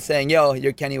train saying, "Yo,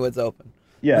 your Kennywood's open."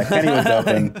 Yeah, Kennywood's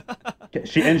open.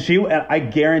 And I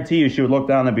guarantee you, she would look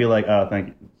down and be like, "Oh, thank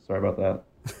you. Sorry about that."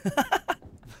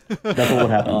 That's what would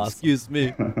happen. Oh, excuse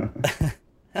me.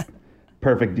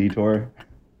 Perfect detour.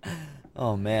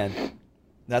 Oh man,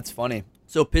 that's funny.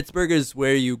 So Pittsburgh is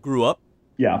where you grew up?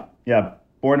 Yeah.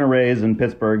 Born and raised in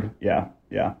Pittsburgh. Yeah.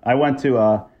 I went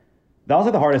to that was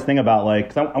like the hardest thing about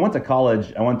like, cause I went to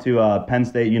college. I went to Penn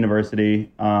State University,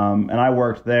 and I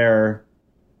worked there.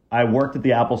 I worked at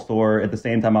the Apple Store at the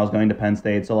same time I was going to Penn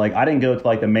State. So like I didn't go to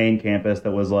like the main campus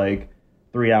that was like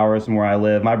 3 hours from where I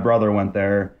live. My brother went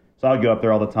there, so I would go up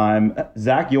there all the time.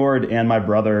 Zach Yord and my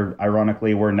brother,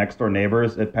 ironically, were next door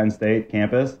neighbors at Penn State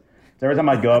campus. So every time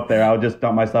I'd go up there, I would just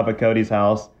dump my stuff at Cody's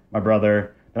house, my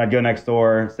brother. Then I'd go next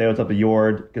door, say what's up to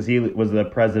Yord, because he was the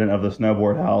president of the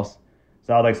snowboard house.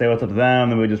 So I'd like say what's up to them,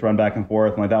 then we'd just run back and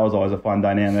forth. And like that was always a fun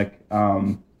dynamic.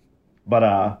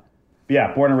 But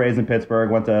yeah, born and raised in Pittsburgh.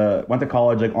 Went to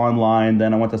college like online.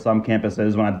 Then I went to some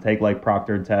campuses when I had to take like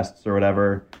proctored tests or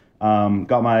whatever.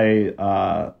 Got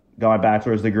my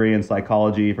bachelor's degree in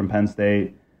psychology from Penn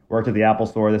State. Worked at the Apple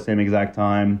Store the same exact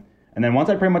time. And then once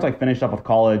I pretty much like finished up with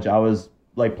college, I was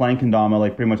like playing kendama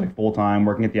like pretty much like full time,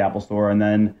 working at the Apple Store, and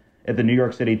then at the New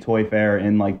York City Toy Fair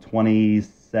in like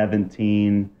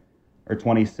 2017 or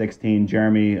 2016.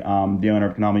 Jeremy, the owner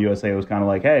of Kendama USA, was kind of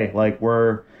like, hey, like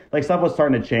we're like stuff was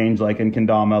starting to change like in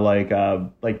kendama,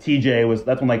 like TJ was,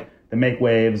 that's when like the Make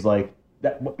Waves, like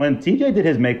that, when TJ did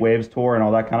his Make Waves tour and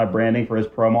all that kind of branding for his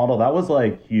pro model, that was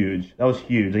like huge. That was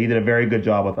huge. He did a very good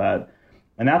job with that.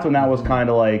 And that's when that was kind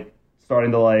of like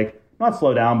starting to like not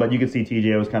slow down, but you could see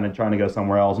TJ was kind of trying to go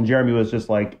somewhere else. And Jeremy was just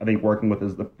like, I think working with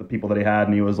the people that he had,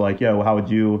 and he was like, yo, how would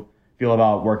you feel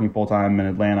about working full time in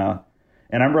Atlanta?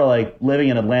 And I remember like living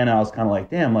in Atlanta, I was kind of like,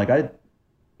 damn, like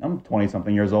I'm 20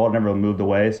 something years old. I've never moved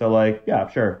away. So like, yeah,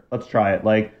 sure. Let's try it.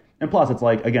 Like, and plus it's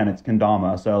like, again, it's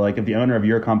kendama. So like if the owner of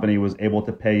your company was able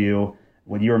to pay you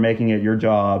when you were making it your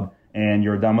job and you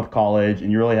were done with college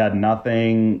and you really had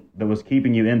nothing that was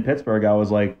keeping you in Pittsburgh, I was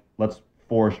like, let's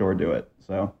for sure do it.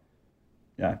 So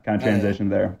yeah, kind of transitioned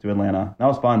there to Atlanta. That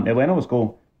was fun. Atlanta was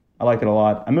cool. I liked it a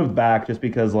lot. I moved back just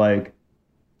because like,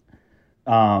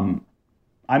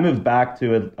 I moved back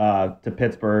to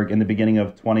Pittsburgh in the beginning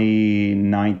of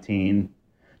 2019,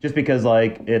 just because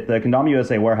like at the Kendama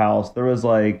USA warehouse, there was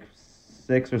like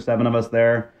 6 or 7 of us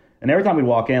there. And every time we'd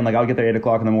walk in, like I would get there 8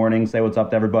 o'clock in the morning, say what's up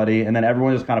to everybody. And then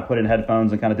everyone just kind of put in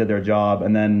headphones and kind of did their job.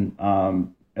 And then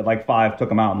at like 5, took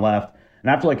them out and left. And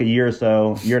after like a year or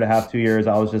so, year and a half, 2 years,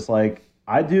 I was just like,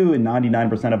 I do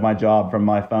 99% of my job from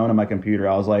my phone and my computer.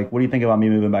 I was like, what do you think about me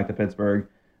moving back to Pittsburgh?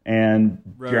 And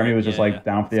Jeremy was just like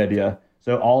down for the idea.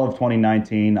 So all of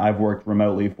 2019, I've worked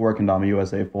remotely for Kendama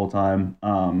USA full time.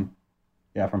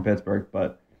 From Pittsburgh,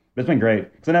 but it's been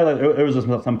great. Because I know like, it was just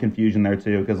some confusion there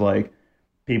too. Because like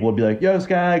people would be like, "Yo,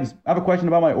 Skags, I have a question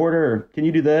about my order. Can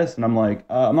you do this?" And I'm like,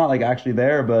 "I'm not like actually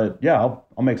there, but yeah,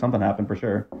 I'll make something happen for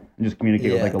sure." And just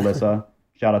communicate with like Alyssa.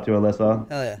 Shout out to Alyssa.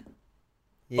 Hell yeah.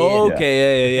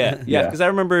 Okay, yeah. Because I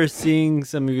remember seeing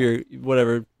some of your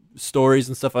whatever stories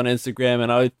and stuff on Instagram,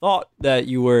 and I thought that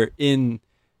you were in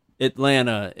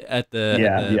Atlanta at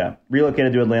the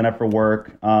relocated to Atlanta for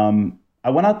work. I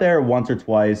went out there once or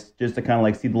twice just to kind of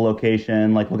like see the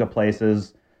location, like look at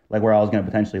places like where I was going to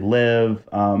potentially live.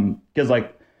 Because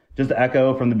like just to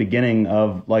echo from the beginning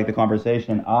of like the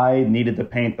conversation, I needed to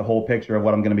paint the whole picture of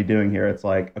what I'm going to be doing here. It's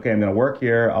like, okay, I'm going to work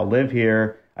here. I'll live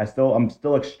here. I'm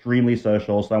still extremely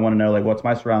social. So I want to know like what's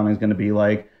my surroundings going to be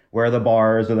like, where are the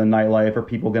bars or the nightlife are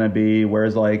people going to be,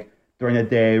 where's like during the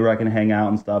day where I can hang out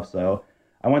and stuff. So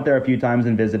I went there a few times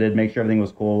and visited, make sure everything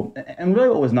was cool. And really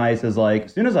what was nice is like,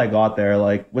 as soon as I got there,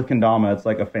 like with Kendama, it's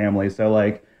like a family. So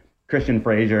like Christian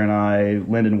Frazier and I,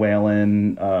 Lyndon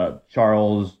Whalen,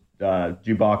 Charles,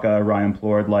 Chewbacca, Ryan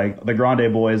Plord, like the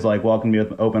Grande boys, like welcomed me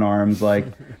with open arms. Like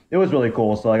it was really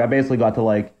cool. So like I basically got to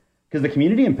like, because the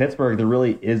community in Pittsburgh, there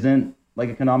really isn't like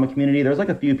a Kendama community. There's like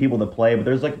a few people that play, but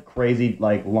there's like a crazy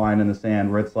like line in the sand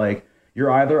where it's like,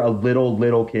 you're either a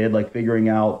little kid like figuring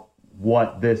out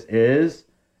what this is,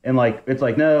 and like it's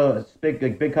like, no, it's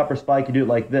big cup or spike, you do it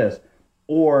like this,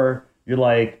 or you're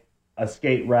like a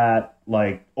skate rat,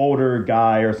 like older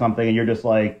guy or something, and you're just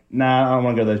like, nah, I don't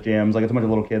want to go to those gyms. Like it's a bunch of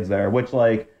little kids there, which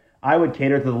like I would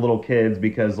cater to the little kids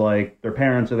because like their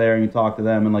parents are there and you talk to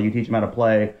them and like you teach them how to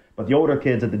play. But the older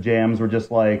kids at the jams were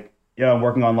just like, yeah, I'm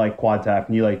working on like quad tap,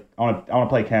 and you like, I want to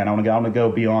play Ken. I want to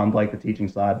go beyond like the teaching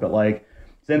side, but like.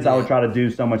 Since I would try to do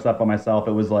so much stuff by myself,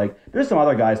 it was like, there's some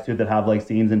other guys too that have like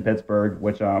scenes in Pittsburgh,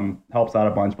 which helps out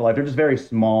a bunch, but like they're just very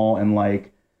small and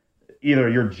like either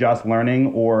you're just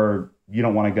learning or you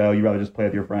don't want to go. You rather just play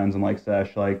with your friends and like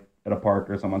sesh like at a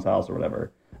park or someone's house or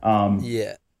whatever.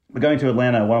 But going to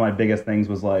Atlanta, one of my biggest things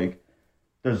was like,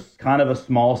 there's kind of a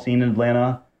small scene in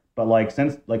Atlanta, but like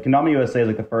since like Kendama USA is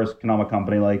like the first Kendama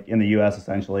company like in the US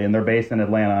essentially, and they're based in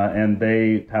Atlanta and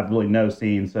they have really no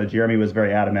scene. So Jeremy was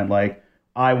very adamant, like,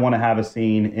 I want to have a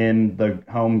scene in the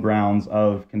home grounds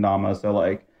of Kendama.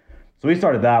 So we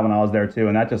started that when I was there too,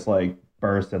 and that just like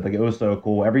bursted. Like it was so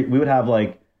cool. We would have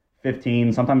like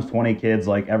 15, sometimes 20 kids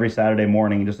like every Saturday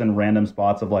morning, just in random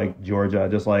spots of like Georgia,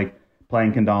 just like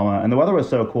playing kendama. And the weather was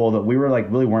so cool that we were like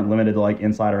really weren't limited to like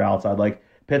inside or outside. Like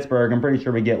Pittsburgh, I'm pretty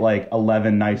sure we get like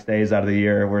 11 nice days out of the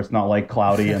year where it's not like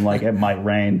cloudy and like it might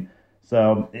rain.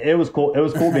 So it was cool. It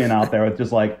was cool being out there with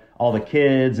just like all the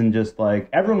kids and just like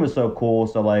everyone was so cool.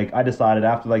 So like I decided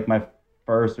after like my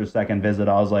first or second visit,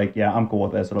 I was like, yeah, I'm cool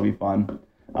with this. It'll be fun.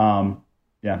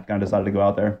 Yeah, kind of decided to go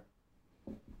out there.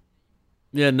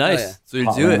 Yeah, nice. Oh, yeah. So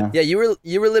you do it. Yeah,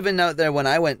 you were living out there when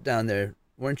I went down there,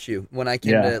 weren't you? When I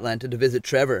came to Atlanta to visit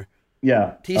Trevor.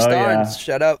 Yeah. T Starnes,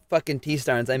 shout out fucking T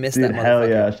Starnes. I missed that motherfucker. Hell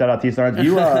yeah, shout out T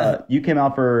Starnes. You came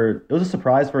out for, it was a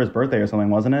surprise for his birthday or something,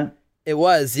 wasn't it? It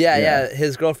was, yeah.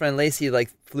 His girlfriend Lacey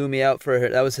like flew me out for her.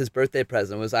 That was his birthday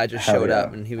present. I just showed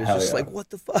up and he was just like,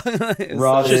 "What the fuck?"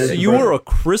 You were a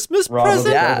Christmas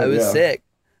present? Yeah, it was sick.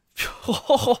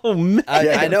 Oh man,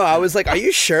 I know. I was like, "Are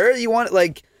you sure you want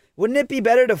like? Wouldn't it be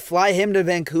better to fly him to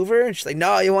Vancouver?" And she's like,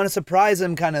 "No, you want to surprise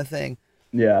him," kind of thing.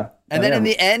 Yeah. And then in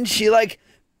the end, she like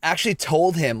actually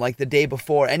told him like the day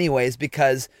before, anyways,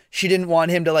 because she didn't want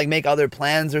him to like make other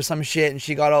plans or some shit, and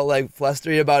she got all like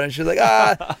flustery about it. And she was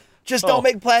like, just don't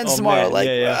make plans tomorrow.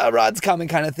 Man. Like, Rod's coming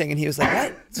kind of thing. And he was like,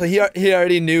 what? So he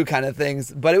already knew kind of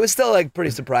things, but it was still like pretty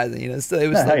surprising, you know? Still, it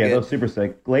was still good. That was super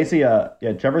sick. Lacey,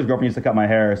 Trevor's girlfriend used to cut my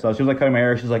hair. So she was like cutting my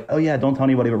hair. She's like, oh yeah, don't tell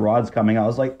anybody but Rod's coming. I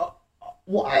was like, oh,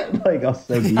 what? Like, I was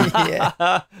so deep.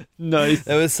 Yeah. Nice.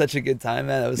 That was such a good time,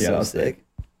 man. That was so sick.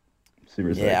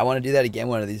 Super sick. Yeah, I want to do that again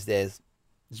one of these days.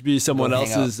 It should be someone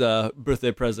else's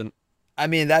birthday present. I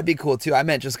mean, that'd be cool too. I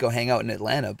meant just go hang out in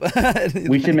Atlanta, but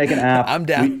we should make an app. I'm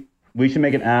down. We should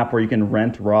make an app where you can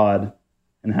rent Rod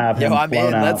and have him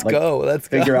flown out. Let's go. Let's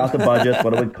figure out the budget,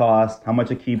 what it would cost, how much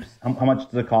does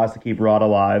it cost to keep Rod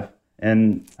alive,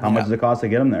 and how much does it cost to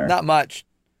get him there? Not much.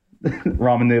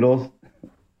 Ramen noodles.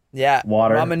 Yeah.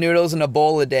 Water. Ramen noodles and a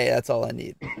bowl a day. That's all I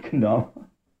need. No.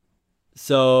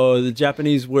 So the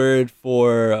Japanese word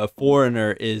for a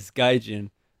foreigner is gaijin,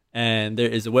 and there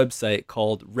is a website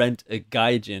called Rent a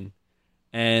Gaijin.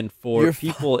 And for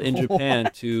people in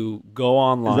Japan to go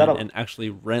online and actually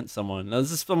rent someone. Now, this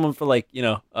is someone for like,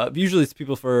 usually it's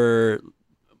people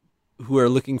who are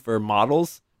looking for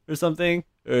models or something,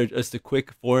 or just a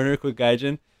quick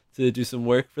gaijin to do some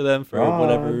work for them for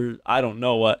whatever, I don't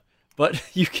know what. But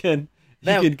you can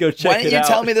go check it out. Why didn't you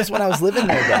tell me this when I was living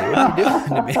there, buddy? What are you doing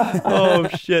to me? Oh,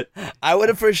 shit. I would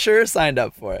have for sure signed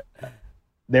up for it.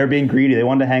 They were being greedy. They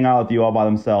wanted to hang out with you all by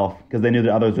themselves because they knew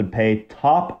that others would pay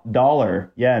top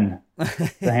dollar yen to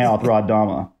hang out with Rod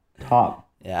Dama. Top.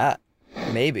 Yeah,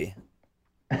 maybe.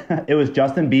 It was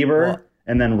Justin Bieber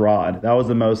and then Rod. That was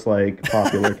the most like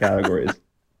popular categories.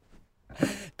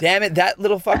 Damn it, that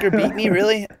little fucker beat me,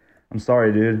 really? I'm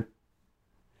sorry, dude.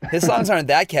 His songs aren't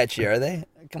that catchy, are they?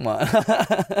 Come on.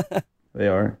 They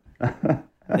are.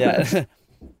 Yeah,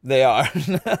 they are.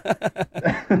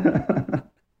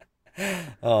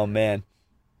 Oh man,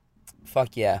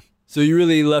 fuck yeah. So you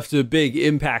really left a big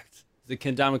impact the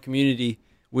Kendama community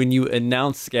when you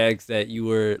announced, Skaggs, that you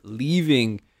were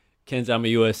leaving Kendama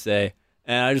USA.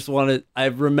 And I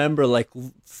remember like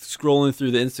scrolling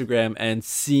through the Instagram and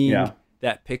seeing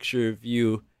that picture of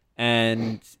you,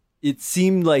 and it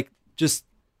seemed like just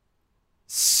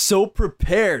so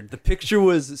prepared. The picture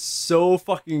was so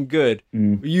fucking good.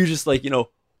 You just like,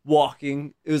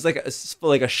 walking. It was like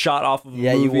a shot off of a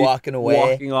movie. You walking away,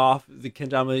 walking off the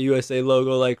Kendama USA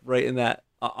logo, like right in that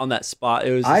on that spot.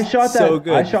 It was good.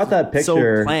 I shot that picture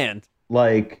so planned,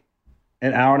 like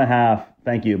an hour and a half.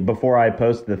 Thank you. Before I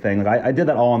posted the thing, like I did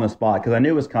that all on the spot because I knew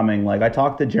it was coming. Like I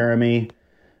talked to Jeremy,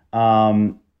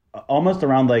 almost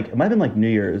around like it might have been like New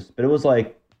Year's, but it was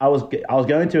like I was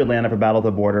going to Atlanta for Battle of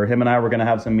the Border. Him and I were going to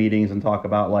have some meetings and talk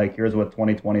about like here's what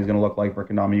 2020 is going to look like for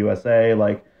Kendama USA,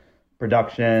 like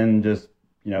production, just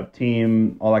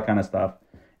team, all that kind of stuff.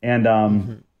 And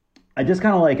I just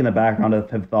kind of like in the background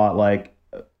have thought like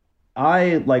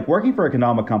I like working for a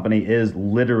Kendama company is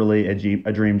literally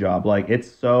a dream job. Like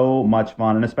it's so much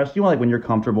fun, and especially like when you're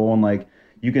comfortable and like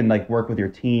you can like work with your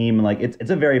team and like it's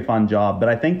a very fun job. But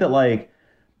I think that like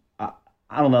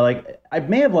I don't know, like I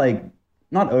may have like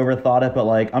not overthought it, but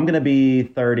like I'm gonna be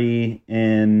 30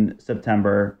 in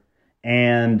September,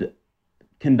 and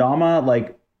Kendama,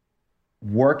 like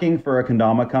working for a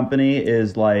Kendama company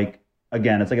is like,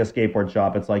 again, it's like a skateboard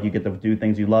shop. It's like you get to do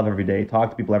things you love every day, talk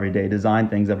to people every day, design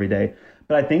things every day.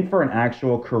 But I think for an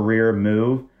actual career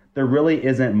move, there really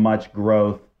isn't much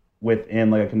growth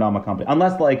within like a Kendama company,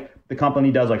 unless like the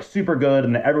company does like super good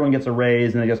and everyone gets a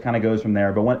raise and it just kind of goes from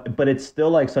there. But it's still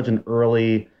like such an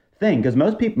early thing because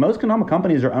most Kendama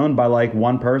companies are owned by like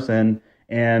one person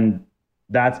and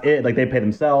that's it. Like they pay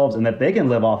themselves and that they can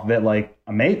live off of it. Like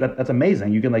that's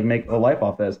amazing. You can like make a life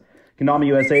off this. Kendama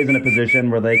USA is in a position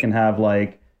where they can have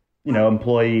like,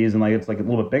 employees and like it's like a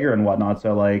little bit bigger and whatnot.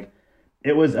 So like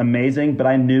it was amazing, but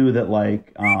I knew that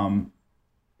like and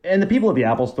the people at the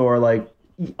Apple store like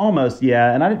almost,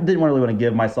 yeah. And I didn't really want to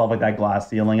give myself like that glass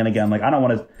ceiling. And again, like I don't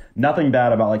want to, nothing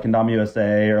bad about like Kendama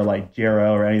USA or like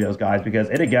Jero or any of those guys because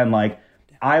it again, like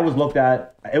it was looked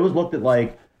at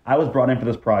like I was brought in for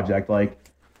this project. Like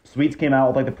Sweets came out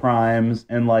with like the primes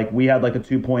and like we had like the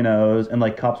 2.0s and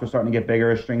like cups were starting to get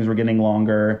bigger, strings were getting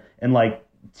longer. And like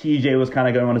TJ was kind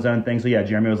of going on his own thing. So yeah,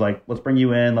 Jeremy was like, let's bring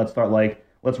you in. Let's start like,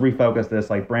 let's refocus this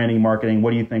like branding, marketing.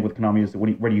 What do you think with Kendama USA?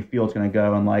 Where do you feel it's going to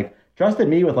go? And like, trusted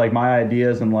me with like my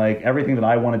ideas and like everything that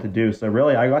I wanted to do. So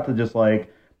really I got to just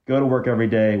like go to work every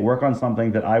day, work on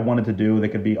something that I wanted to do that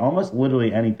could be almost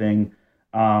literally anything.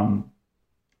 And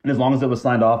as long as it was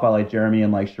signed off by like Jeremy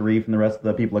and like Sharif and the rest of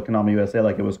the people at Kendama USA,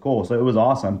 like it was cool. So it was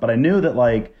awesome. But I knew that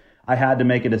like I had to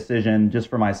make a decision just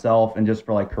for myself and just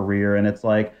for like career. And it's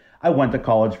like I went to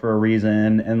college for a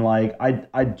reason and like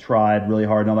I tried really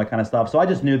hard and all that kind of stuff. So I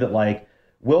just knew that like,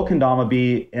 will Kendama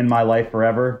be in my life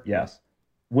forever? Yes.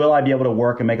 Will I be able to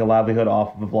work and make a livelihood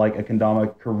off of like a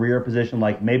Kendama career position?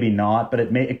 Like maybe not, but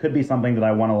it could be something that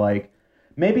I want to like,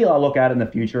 maybe I'll look at it in the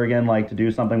future again, like to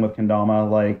do something with Kendama,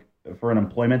 like for an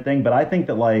employment thing. But I think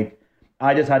that like,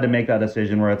 I just had to make that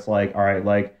decision where it's like, all right,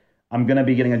 like I'm going to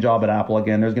be getting a job at Apple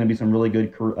again. There's going to be some really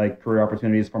good career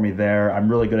opportunities for me there. I'm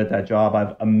really good at that job. I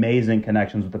have amazing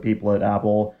connections with the people at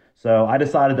Apple. So I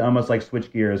decided to almost like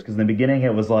switch gears because in the beginning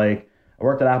it was like, I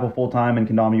worked at Apple full-time and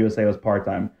Kendama USA was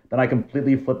part-time. Then I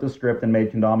completely flipped the script and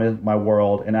made Kendama my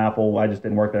world. And Apple, I just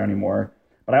didn't work there anymore.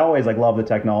 But I always like love the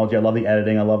technology. I love the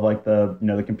editing. I love like the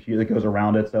the computer that goes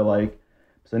around it. So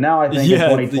now I think in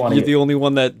 2020, you're the only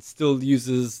one that still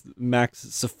uses Mac's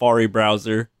Safari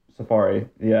browser. Safari,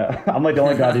 yeah. I'm like the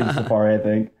only guy who uses Safari, I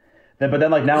think. But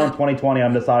then like now in 2020,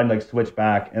 I'm deciding to like switch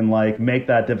back and like make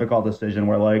that difficult decision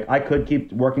where like I could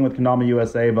keep working with Kendama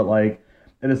USA, but like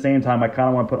at the same time, I kind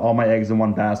of want to put all my eggs in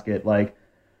one basket. Like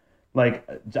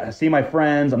I see my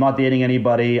friends. I'm not dating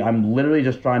anybody. I'm literally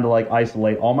just trying to like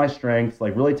isolate all my strengths,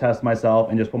 like really test myself,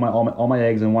 and just put all my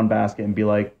eggs in one basket and be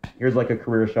like, here's like a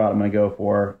career shot I'm gonna go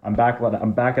for. I'm back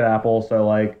at Apple, so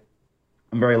like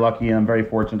I'm very lucky and I'm very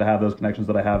fortunate to have those connections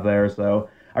that I have there. So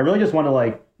I really just want to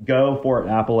like go for it,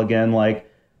 Apple again. Like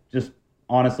just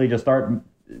honestly, just start.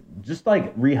 Just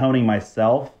like rehoning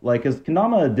myself, like because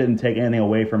Kendama didn't take anything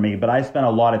away from me, but I spent a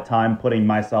lot of time putting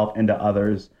myself into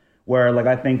others. Where like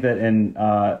I think that in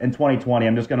 2020,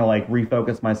 I'm just gonna like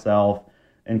refocus myself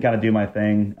and kind of do my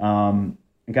thing and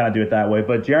kind of do it that way.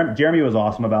 But Jeremy was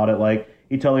awesome about it. Like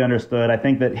he totally understood. I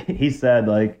think that he said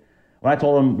like when I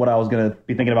told him what I was gonna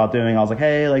be thinking about doing, I was like,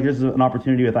 hey, like there's an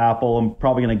opportunity with Apple. I'm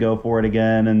probably gonna go for it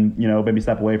again, and maybe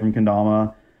step away from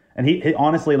Kendama. And he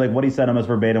honestly, like what he said almost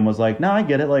verbatim was like, no, I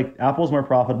get it. Like Apple's more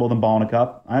profitable than balling a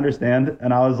cup. I understand.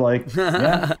 And I was like,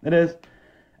 yeah, it is.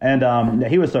 And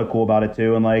he was so cool about it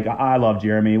too. And like, I love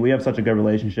Jeremy. We have such a good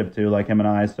relationship too, like him and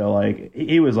I. So like,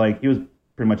 he was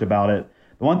pretty much about it.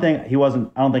 The one thing I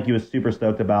don't think he was super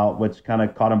stoked about, which kind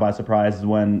of caught him by surprise, is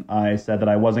when I said that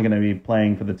I wasn't going to be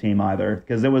playing for the team either.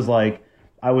 Because it was like,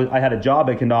 I had a job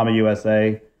at Kendama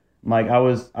USA. Like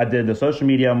I did the social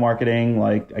media marketing,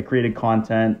 like I created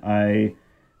content, I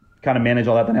kind of managed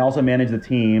all that. Then I also managed the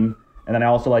team, and then I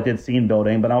also like did scene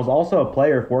building. But I was also a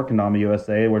player for Kendama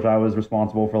USA, which I was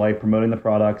responsible for like promoting the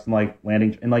products and like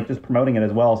landing and like just promoting it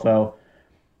as well. So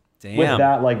with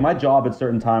that, like my job at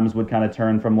certain times would kind of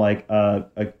turn from like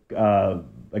a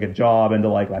job into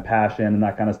like my passion and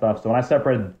that kind of stuff. So when I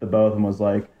separated the both and was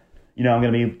like, I'm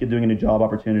going to be doing a new job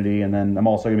opportunity, and then I'm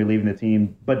also going to be leaving the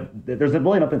team. But there's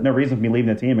really no reason for me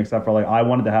leaving the team except for like I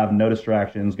wanted to have no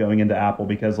distractions going into Apple,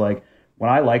 because like when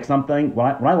I like something,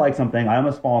 I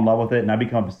almost fall in love with it and I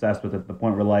become obsessed with it to the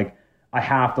point where like I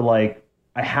have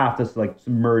to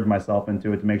submerge myself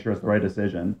into it to make sure it's the right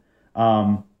decision.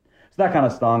 So that kind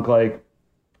of stunk. Like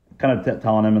kind of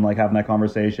telling him and like having that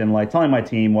conversation, like telling my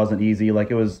team wasn't easy. Like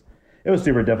it was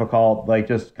super difficult. Like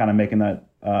just kind of making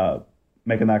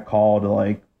that call to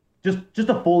like just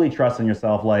to fully trust in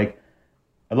yourself. Like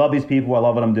I love these people, I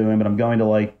love what I'm doing, but I'm going to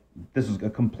like, this is a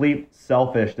complete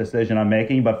selfish decision I'm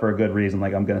making, but for a good reason.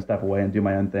 Like I'm going to step away and do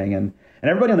my own thing. And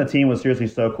everybody on the team was seriously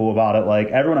so cool about it. Like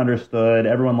everyone understood,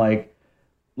 everyone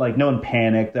like no one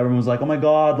panicked. Everyone was like, oh my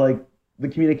God, like the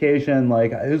communication,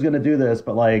 like who's going to do this?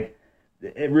 But like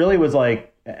it really was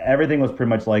like everything was pretty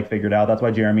much like figured out. That's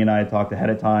why Jeremy and I had talked ahead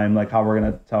of time, like how we're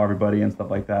gonna tell everybody and stuff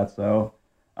like that. So,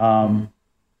 but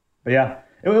yeah,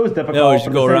 it was difficult. No, we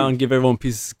should go around and give everyone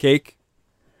pieces of cake.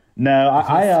 No,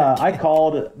 I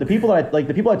called the people that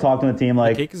the people I talked on the team,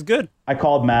 like the cake is good. I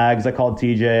called Mags, I called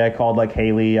TJ, I called like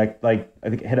Haley, I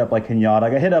think hit up like Kenyatta.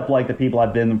 Like I hit up like the people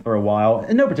I've been for a while,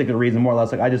 and no particular reason, more or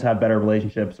less like I just have better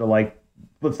relationships or like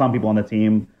with some people on the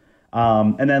team.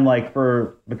 And then like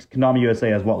for Kendama USA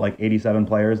has what, like 87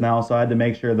 players now, so I had to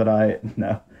make sure that I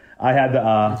had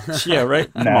to yeah, right.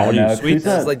 No, sweet.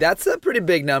 I was like, that's a pretty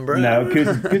big number. No,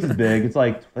 Kus is big. It's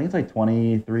like I think it's like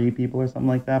 23 people or something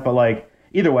like that. But like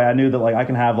either way, I knew that like I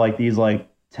can have like these like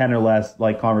 10 or less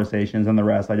like conversations, and the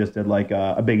rest I just did like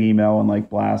a big email and like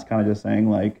blast, kind of just saying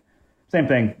like same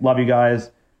thing. Love you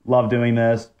guys. Love doing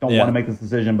this. Don't want to make this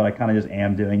decision, but I kind of just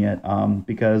am doing it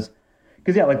because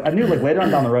yeah, like I knew like later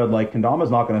on down the road, like Kendama's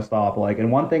not going to stop. Like,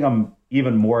 and one thing I'm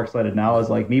even more excited now is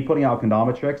like me putting out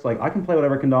Kendama tricks. Like I can play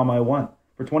whatever Kendama I want.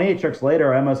 For 28 tricks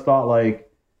later, I almost thought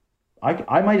like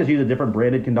I might just use a different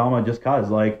branded Kendama just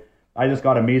cause like I just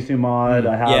got a Misu mod.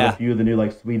 I have a few of the new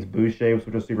like Sweets boost shapes,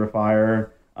 which are super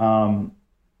fire. So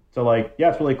like yeah,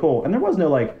 it's really cool. And there's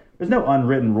no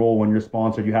unwritten rule when you're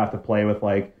sponsored you have to play with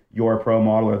like your pro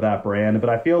model or that brand. But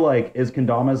I feel like is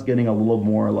Kendama's getting a little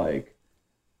more like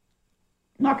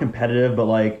not competitive, but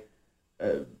like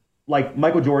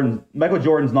Michael Jordan's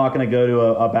not going to go to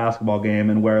a basketball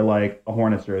game and wear like a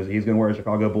Hornets jersey. He's going to wear a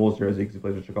Chicago Bulls jersey because he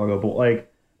plays with Chicago Bulls.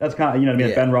 Like that's kind of, you know what I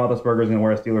mean? Ben Roethlisberger's going to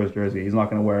wear a Steelers jersey. He's not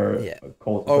going to wear a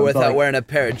Colts. Or without wearing a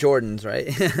pair of Jordans,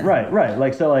 right? right.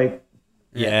 Like so, like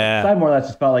so I more or less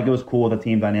just felt like it was cool with the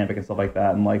team dynamic and stuff like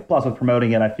that. And like plus with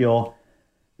promoting it, I feel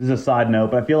this is a side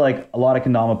note, but I feel like a lot of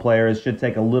Kendama players should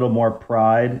take a little more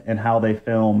pride in how they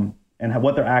film and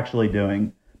what they're actually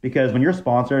doing. Because when you're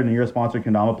sponsored and you're a sponsored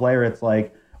Kendama player, it's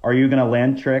like, are you going to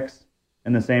land tricks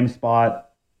in the same spot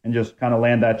and just kind of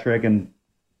land that trick and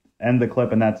end the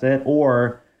clip and that's it?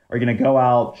 Or are you going to go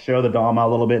out, show the Dama a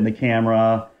little bit in the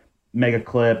camera, make a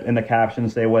clip, in the caption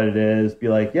say what it is, be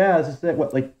like, yeah, this is it.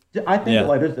 What, like, I think that,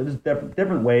 like there's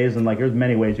different ways, and like there's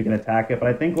many ways you can attack it. But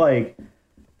I think like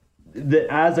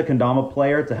as a Kendama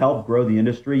player, to help grow the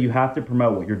industry, you have to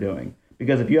promote what you're doing.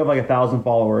 Because if you have like 1,000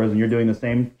 followers and you're doing the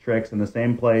same tricks in the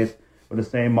same place with the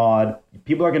same mod,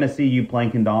 people are going to see you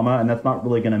playing Kendama, and that's not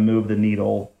really going to move the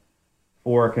needle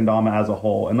for Kendama as a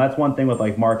whole. And that's one thing with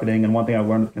like marketing, and one thing I've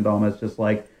learned with Kendama is just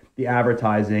like the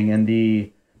advertising and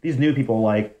these new people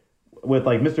like with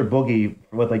like Mr. Boogie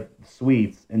with like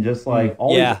Sweets and just like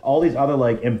all these other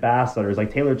like ambassadors,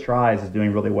 like Taylor Tries is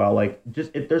doing really well. Like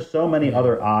just there's so many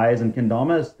other eyes, and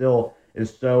Kendama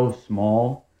is so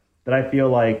small that I feel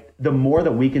like the more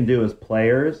that we can do as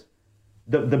players,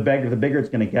 the bigger it's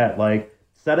going to get. Like,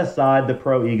 set aside the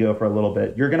pro ego for a little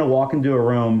bit. You're going to walk into a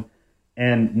room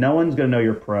and no one's going to know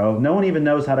you're pro. No one even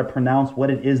knows how to pronounce what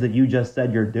it is that you just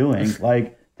said you're doing.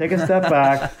 Like, take a step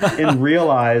back and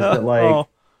realize that, like,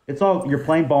 it's all, you're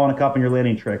playing ball in a cup and you're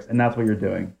landing tricks, and that's what you're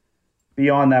doing.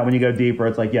 Beyond that, when you go deeper,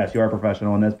 it's like, yes, you are a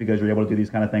professional in this because you're able to do these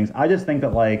kind of things. I just think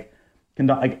that, like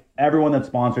everyone that's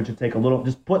sponsored should take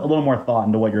just put a little more thought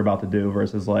into what you're about to do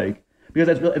versus like, because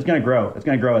it's going to grow. It's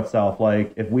going to grow itself.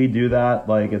 Like if we do that,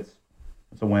 like it's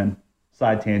a win.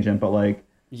 Side tangent, but like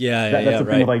that's the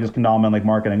thing with like just Kendama and like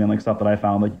marketing and like stuff that I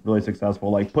found like really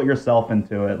successful. Like put yourself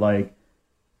into it. Like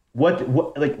what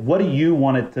do you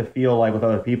want it to feel like with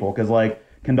other people? Because like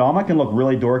Kendama can look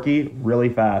really dorky really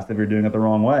fast if you're doing it the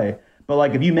wrong way. But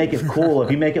like if you make it cool, if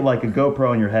you make it like a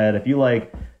GoPro in your head, if you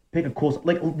like pick a cool,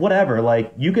 like whatever,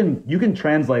 like you can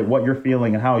translate what you're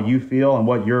feeling and how you feel and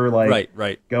what you're like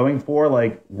going for,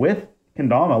 like with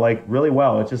Kendama, like really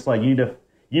well. It's just like you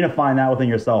need to find that within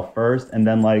yourself first, and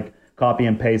then like copy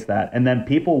and paste that, and then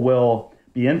people will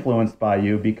be influenced by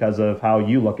you because of how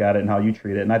you look at it and how you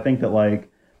treat it. And I think that like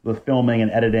with filming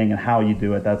and editing and how you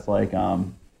do it, that's like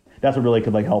that's what really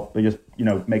could like help just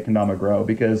make Kendama grow.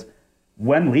 Because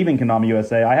when leaving Kendama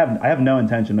USA, I have no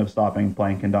intention of stopping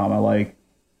playing Kendama. Like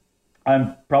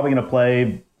I'm probably going to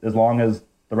play as long as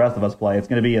the rest of us play. It's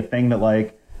going to be a thing that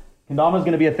like Kendama is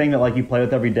going to be a thing that like you play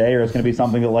with every day, or it's going to be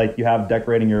something that like you have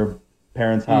decorating your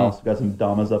parents' house. We've got some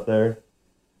Damas up there.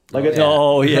 Like nice.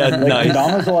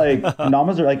 Kendamas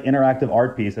are like interactive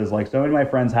art pieces. Like so many of my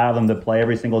friends have them to play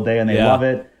every single day, and they love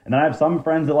it. And then I have some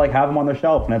friends that like have them on their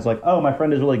shelf, and it's like, oh, my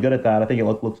friend is really good at that. I think it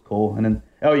looks cool. And then,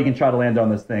 oh, you can try to land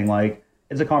on this thing. Like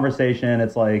it's a conversation.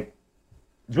 It's like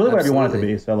it's really whatever you want it to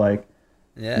be. So like.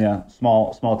 Yeah.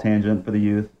 Small tangent for the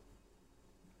youth.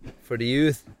 For the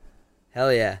youth,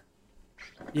 hell yeah.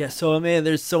 Yeah. So man,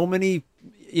 there's so many.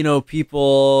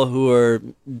 people who are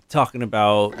talking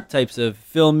about types of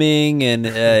filming and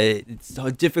it's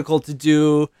difficult to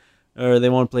do, or they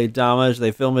want to play damage,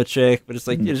 they film a chick, but it's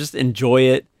like, just enjoy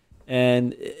it.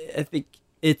 And I think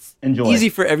it's easy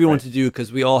for everyone to do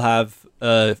because we all have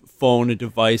a phone, a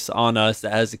device on us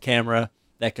that has a camera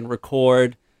that can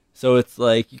record. So it's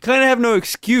like, you kind of have no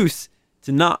excuse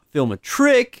to not film a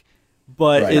trick,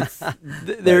 but it's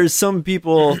there's some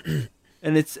people,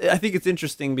 and I think it's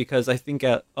interesting because I think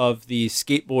of the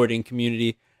skateboarding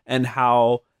community and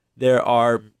how there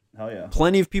are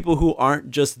plenty of people who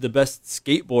aren't just the best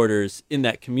skateboarders in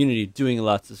that community doing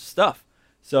lots of stuff.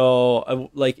 So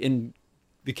like in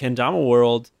the kendama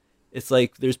world, it's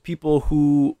like there's people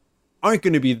who aren't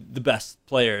going to be the best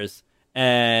players,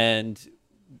 and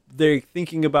they're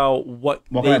thinking about what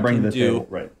they can I bring can to the do. table?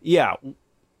 Right. Yeah,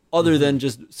 other than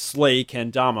just slay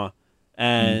kendama.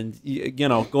 And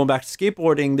going back to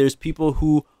skateboarding, there's people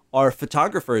who are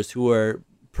photographers, who are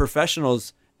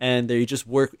professionals, and they just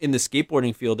work in the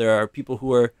skateboarding field. There are people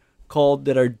who are called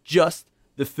that are just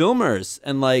the filmers,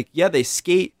 and they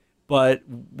skate, but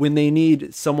when they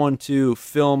need someone to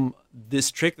film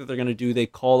this trick that they're going to do, they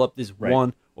call up this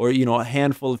one or a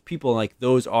handful of people. Like,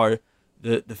 those are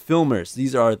the filmers.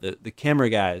 These are the camera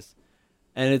guys.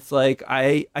 And it's like,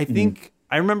 I think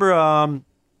I remember I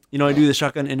do the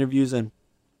shotgun interviews, and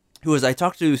I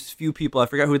talked to a few people, I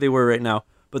forgot who they were right now,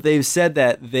 but they've said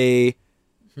that they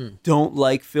don't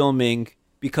like filming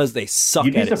because they suck at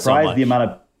it so much. You'd be surprised the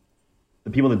amount of the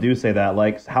people that do say that,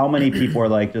 like how many people are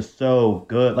like just so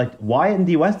good. Like Wyatt and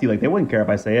D Westy, like they wouldn't care if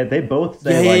I say it. They both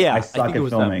say I suck at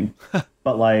filming,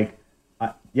 but like,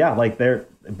 they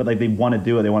want to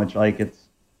do it. They want to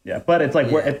but it's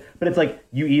like but it's like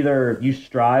you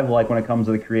strive, like when it comes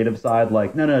to the creative side,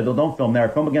 like no, don't film there.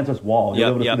 Film against this wall.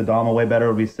 You'll be able to see the Dama way better.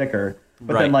 It'll be sicker.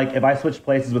 But then like if I switched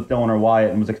places with Dylan or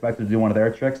Wyatt and was expected to do one of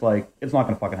their tricks, like it's not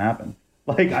gonna fucking happen.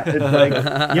 Like it's like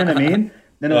you know what I mean?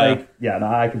 Then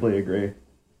I completely agree.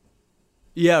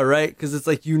 Yeah, right. Because it's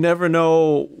like you never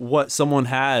know what someone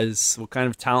has, what kind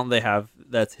of talent they have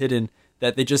that's hidden,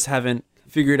 that they just haven't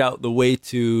figured out the way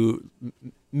to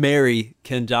marry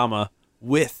kendama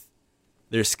with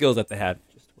their skills that they have.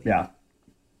 Yeah.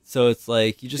 So it's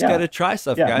like you just gotta try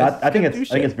stuff, guys. I think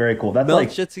it's very cool. That's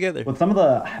melt shit together. With some of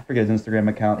I forget his Instagram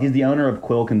account. He's the owner of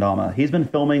Quill Kendama. He's been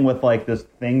filming with like this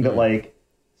thing that like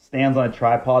stands on a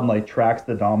tripod and like tracks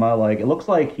the Dama. Like it looks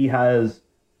like he has.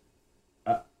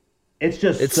 It's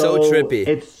so trippy.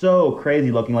 It's so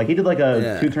crazy looking. Like he did like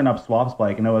a 2-turn-up swap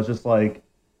spike, and it was just like,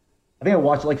 I think I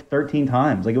watched it like 13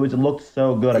 times. Like it looked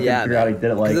so good. I couldn't figure out how he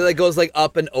did it. Like it goes like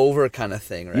up and over kind of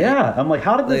thing, right? Yeah, I'm like,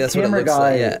 how did the camera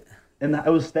guy? And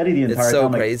it was steady the entire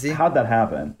time. Crazy. Like, how'd that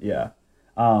happen? Yeah.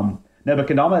 No, but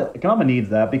kendama needs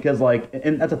that because like,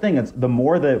 and that's the thing. It's the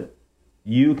more that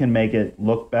you can make it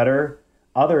look better,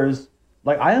 others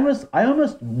like I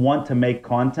almost want to make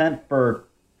content for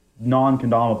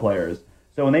non-kendama players.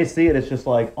 So when they see it, it's just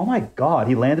like, oh my god,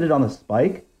 he landed it on the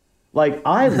spike. Like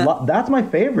that's my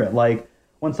favorite. Like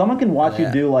when someone can watch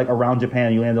you do like around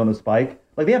Japan, you land on the spike.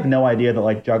 Like they have no idea that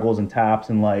like juggles and taps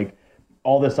and like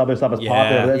all this other stuff is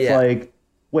popular. It's like,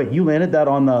 wait, you landed that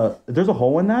on there's a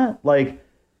hole in that? Like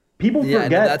people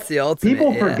forget. No, that's the ultimate.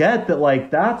 People forget that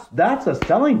like that's a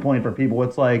selling point for people.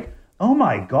 It's like, oh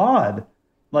my god,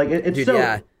 like it's Dude,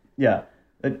 so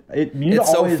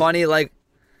it's so funny. Like,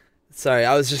 sorry,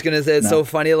 I was just gonna say it's so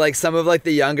funny. Like some of like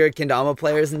the younger kendama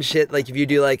players and shit. Like if you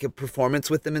do like a performance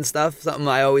with them and stuff, something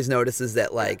I always notice is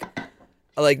that like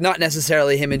not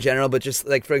necessarily him in general, but just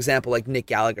like, for example, like Nick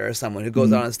Gallagher or someone who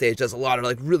goes out on stage, does a lot of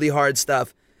like really hard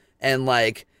stuff. And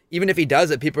like, even if he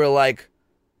does it, people are like,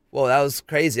 well, that was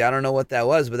crazy. I don't know what that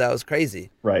was, but that was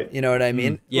crazy. Right. You know what I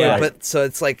mean? Yeah. But so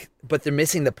it's like, but they're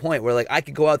missing the point where like, I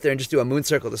could go out there and just do a moon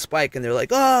circle to spike and they're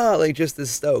like, oh, like just as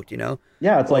stoked, you know?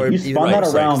 Yeah. It's like you spun that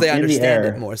around in the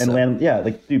air more and land. Yeah.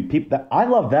 Like, dude, I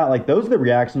love that. Like those are the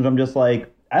reactions. I'm just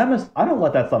like, I don't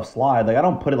let that stuff slide. Like I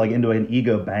don't put it like into an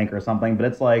ego bank or something, but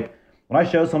it's like when I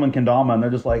show someone kendama and they're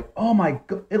just like, oh my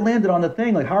god, it landed on the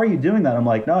thing. Like, how are you doing that? I'm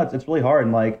like, no, it's really hard.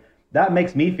 And like, that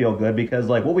makes me feel good because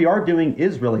like what we are doing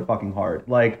is really fucking hard.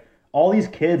 Like all these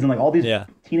kids and like all these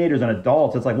teenagers and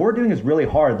adults, it's like what we're doing is really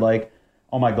hard. Like,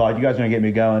 oh my god, you guys are gonna get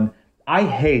me going. I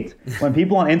hate when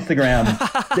people on Instagram,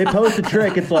 they post a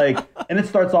trick, it's like, and it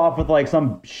starts off with like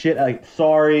some shit like,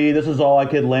 sorry, this is all I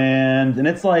could land. And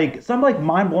it's like some like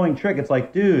mind-blowing trick. It's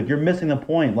like, dude, you're missing the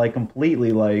point like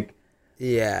completely. Like,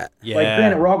 yeah. Like,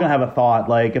 granted, we're all gonna have a thought.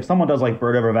 Like, if someone does like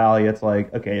Bird Over Valley, it's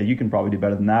like, okay, you can probably do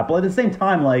better than that. But at the same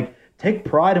time, like, take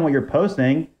pride in what you're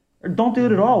posting, or don't do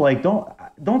it at all. Like, don't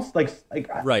like,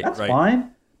 right, that's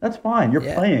fine. That's fine. You're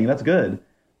playing. That's good.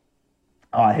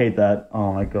 Oh, I hate that.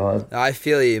 Oh my god. I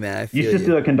feel you, man. I feel You should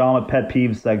do a kendama pet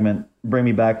peeves segment. Bring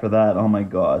me back for that. Oh my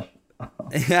gosh. Oh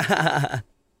my gosh.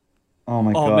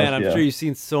 Oh man, I'm yeah. sure you've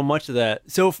seen so much of that.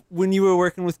 So when you were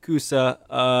working with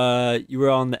Kusa, you were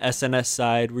on the SNS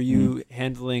side. Were you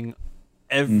handling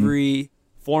every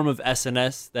form of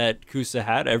SNS that Kusa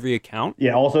had, every account?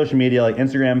 Yeah, all social media, like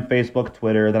Instagram, Facebook,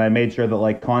 Twitter. Then I made sure that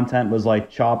like content was like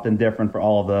chopped and different for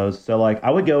all of those. So like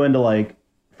I would go into like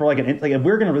for like if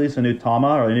we were gonna release a new Tama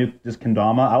or a new just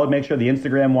kendama, I would make sure the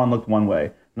Instagram one looked one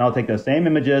way. And I would take those same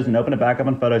images and open it back up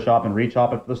in Photoshop and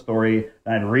rechop it for the story.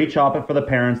 And I'd rechop it for the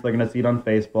parents. They're gonna see it on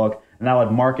Facebook. And I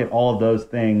would market all of those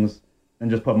things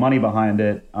and just put money behind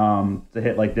it to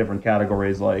hit like different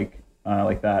categories like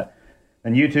that.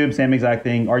 And YouTube, same exact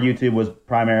thing. Our YouTube was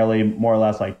primarily more or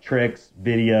less like tricks,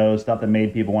 videos, stuff that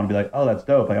made people want to be like, oh, that's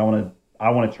dope. Like I want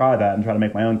to try that and try to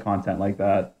make my own content like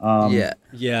that. Yeah,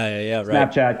 right.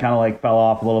 Snapchat kind of like fell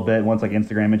off a little bit once like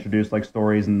Instagram introduced like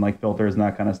stories and like filters and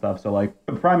that kind of stuff. So like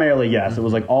primarily, yes, it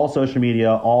was like all social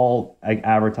media, all like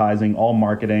advertising, all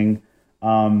marketing.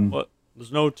 What?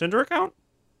 There's no Tinder account?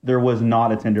 There was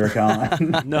not a Tinder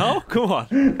account. No? Come on.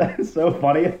 That's so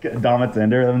funny. Dom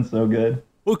Tinder, that one's so good.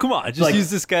 Well, come on. Just like, use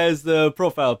this guy as the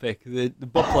profile pic, the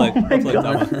butt plug. Butt plug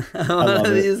Dama. One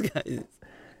of these guys.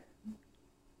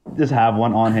 Just have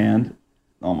one on hand.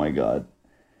 Oh my god.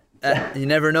 You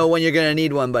never know when you're gonna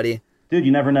need one, buddy. Dude,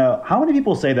 you never know. How many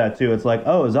people say that too? It's like,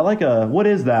 oh, is that like what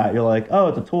is that? You're like, oh,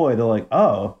 it's a toy. They're like,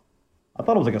 oh, I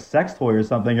thought it was like a sex toy or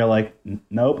something. You're like,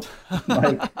 nope.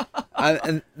 Like,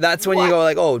 and that's when you go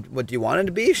like, oh, what do you want it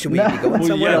to be? Should we be going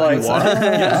somewhere? Yeah, Like, you want it?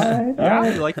 Yes. all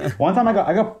right. You like it? One time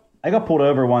I got pulled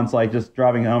over once, like just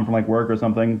driving home from like work or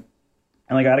something,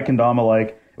 and like I had a kendama, like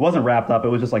it wasn't wrapped up, it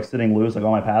was just like sitting loose like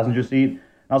on my passenger seat. And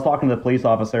I was talking to the police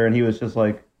officer, and he was just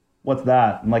like, "What's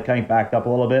that?" And like kind of backed up a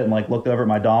little bit and like looked over at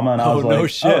my dama, and I was like, no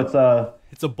shit. "Oh,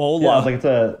 it's a bola." Yeah, I was like,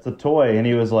 it's a toy," and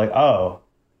he was like, "Oh,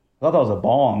 I thought that was a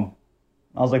bong."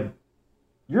 I was like,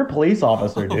 "You're a police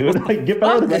officer, dude. Like, get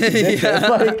better than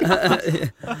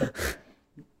that."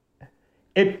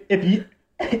 Like,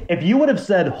 if you would have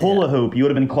said hula hoop, you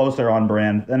would have been closer on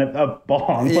brand than a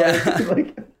bong. Yeah.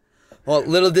 Like, well,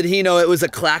 little did he know it was a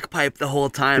clack pipe the whole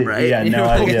time, right? Yeah, no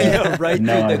idea. Yeah, right.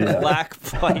 No dude, the idea. black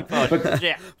pipe. Oh,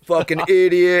 shit. Fucking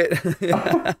idiot.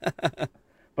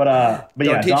 But Don't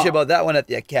yeah, teach you about that one at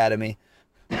the academy.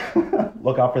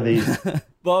 look out for these.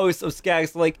 But so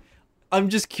Skags, like, I'm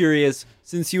just curious,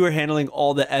 since you were handling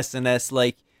all the SNS,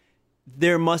 like,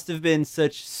 there must have been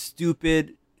such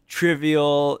stupid,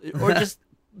 trivial, or just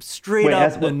straight Wait,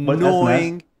 up what's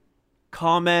annoying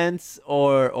comments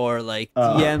or like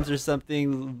DMs or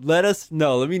something. Let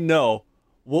me know.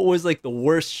 What was like the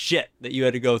worst shit that you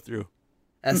had to go through?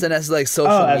 SNS is like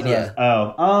social media.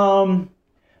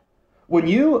 When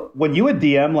you would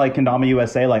DM like Kendama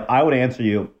USA, like I would answer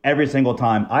you every single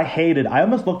time. I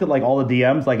almost looked at like all the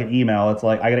DMs like an email. It's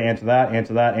like I gotta answer that.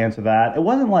 It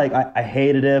wasn't like I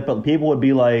hated it, but people would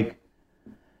be like,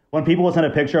 when people would send a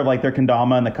picture of like their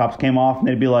kendama and the cups came off, and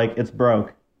they'd be like, "It's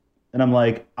broke," and I'm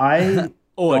like, I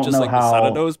Oh, don't just know like how.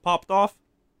 the Sarados popped off?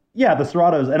 Yeah, the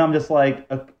Seratos, and I'm just like,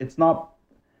 it's not.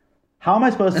 How am I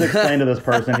supposed to explain to this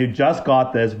person who just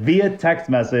got this via text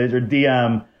message or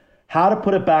DM how to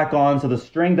put it back on so the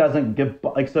string doesn't get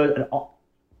like so?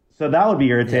 So that would be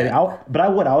irritating. Yeah. I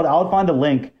would find a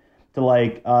link to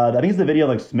like I think it's the video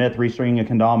of like Smith restringing a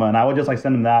kendama, and I would just like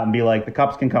send him that and be like, the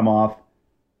cups can come off.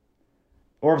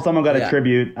 Or if someone got a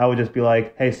tribute, I would just be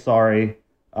like, "Hey, sorry,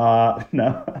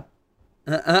 no."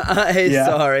 Hey,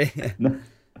 sorry.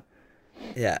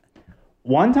 Yeah.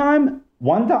 One time,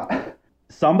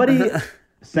 somebody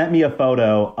sent me a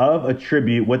photo of a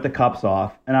tribute with the cups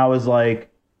off, and I was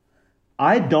like,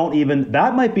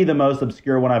 that might be the most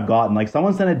obscure one I've gotten. Like,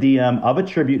 someone sent a DM of a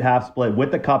tribute half split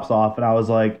with the cups off, and I was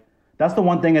like, that's the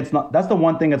one thing it's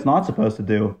not supposed to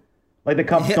do. Like, the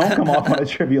cups don't come off on a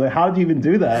tribute. Like, how did you even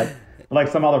do that? Like,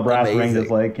 some other brass ring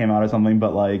just like came out or something,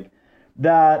 but like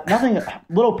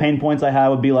little pain points I had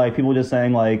would be like people just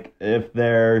saying like if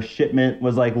their shipment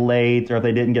was like late or if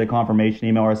they didn't get a confirmation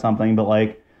email or something, but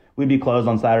like we'd be closed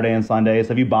on Saturday and Sunday.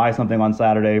 So if you buy something on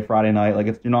Saturday, Friday night, like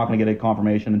you're not going to get a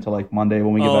confirmation until like Monday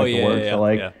when we get back to work. So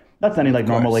like that's any like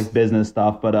normal like business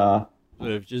stuff, but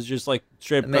just like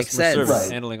straight up customer sense. service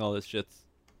Right. handling all this shit.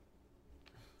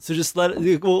 So just let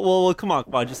it. Well, come on.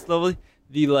 Just slowly.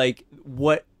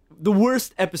 The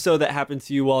worst episode that happened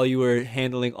to you while you were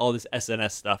handling all this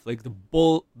SNS stuff, like the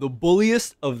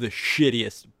bulliest of the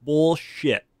shittiest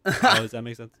bullshit. Does that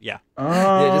make sense? Yeah.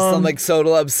 Yeah, just some like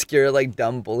total obscure, like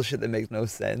dumb bullshit that makes no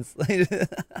sense.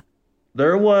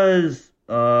 there was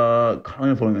I don't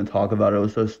know if I'm going to talk about it. It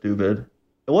was so stupid.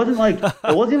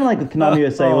 It wasn't even like Konami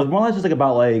USA. It was more or less just like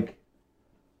about like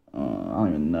I don't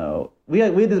even know.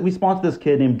 We sponsored this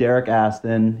kid named Derek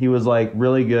Aston. He was like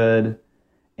really good,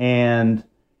 and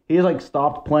he like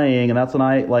stopped playing, and that's when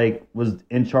I like was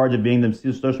in charge of being the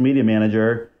social media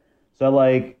manager. So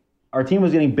like our team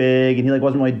was getting big, and he like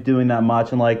wasn't really doing that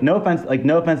much. And like no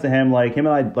offense to him, like him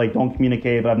and I like don't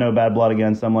communicate, but I have no bad blood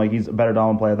against him. Like he's a better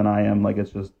Dom player than I am. Like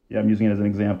it's just I'm using it as an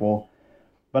example.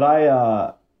 But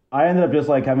I ended up just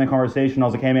like having a conversation. I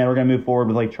was like, hey man, we're gonna move forward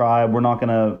with like Tribe. We're not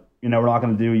gonna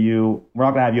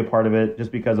have you a part of it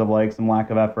just because of like some lack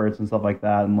of efforts and stuff like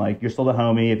that. And like you're still the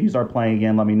homie. If you start playing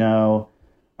again, let me know.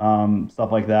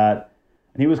 Stuff like that.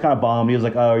 And he was kind of bummed. He was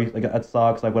like, oh, like that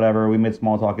sucks. Like whatever. We made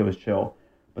small talk. It was chill.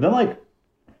 But then like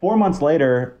 4 months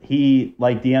later, he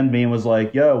like DM'd me and was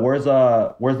like, yo, where's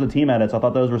the team edits? I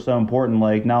thought those were so important.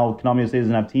 Like now Konami USA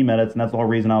doesn't have team edits, and that's the whole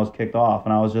reason I was kicked off.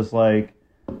 And I was just like,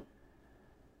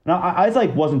 no, I just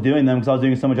like wasn't doing them because I was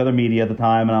doing so much other media at the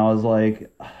time, and I was like,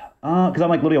 because I'm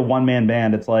like literally a one-man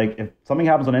band. It's like if something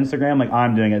happens on Instagram, like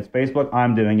I'm doing it. It's Facebook,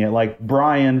 I'm doing it. Like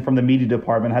Brian from the media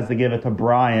department has to give it to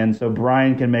Brian so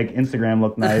Brian can make Instagram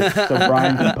look nice, so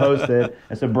Brian can post it,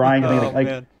 and so Brian can make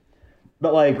like.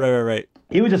 But like, right.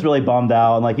 He was just really bummed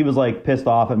out, and like he was like pissed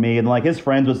off at me, and like his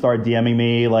friends would start DMing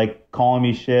me, like calling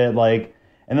me shit, like.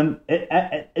 And then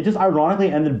it just ironically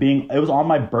ended being, it was on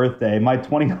my birthday, my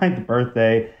 29th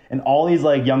birthday, and all these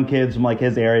like young kids from like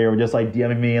his area were just like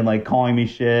DMing me and like calling me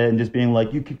shit and just being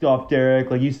like, you kicked off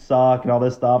Derek, like you suck and all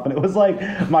this stuff. And it was like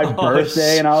my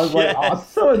birthday, and I was like, oh, it's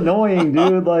so annoying,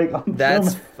 dude. Like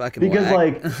that's fucking because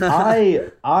whack.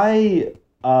 Like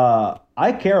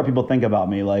I care what people think about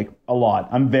me, like, a lot.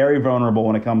 I'm very vulnerable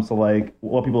when it comes to, like,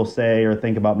 what people say or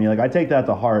think about me. Like, I take that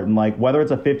to heart. And, like, whether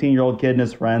it's a 15-year-old kid and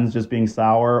his friends just being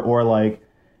sour, or, like,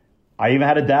 I even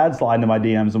had a dad slide into my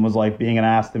DMs and was, like, being an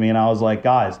ass to me. And I was like,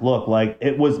 guys, look, like,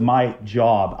 it was my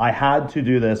job. I had to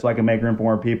do this so I could make room for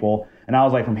more people. And I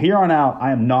was like, from here on out,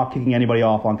 I am not kicking anybody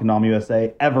off on Konami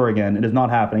USA ever again. It is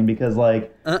not happening because,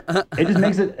 like, it just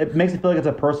makes it feel like it's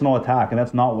a personal attack. And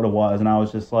that's not what it was. And I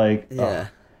was just like, yeah.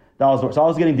 So I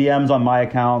was getting DMs on my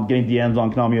account, getting DMs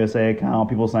on Konami USA account,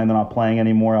 people saying they're not playing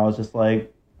anymore. I was just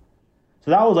like, so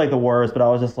that was like the worst, but I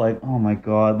was just like, oh my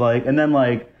God. Like, and then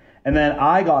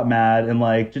I got mad, and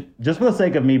like, just for the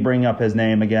sake of me bringing up his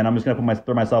name again, I'm just going to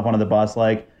throw myself under the bus.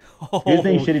 Like, he was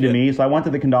being shitty to me. So I went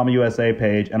to the Konami USA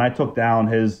page and I took down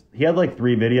he had like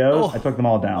 3 videos. I took them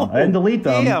all down. I didn't delete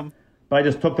them, but I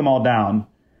just took them all down,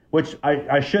 which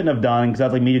I shouldn't have done because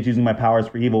that's like me just using my powers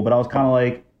for evil. But I was kind of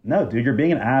like, no, dude, you're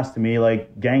being an ass to me,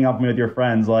 like, gang up me with your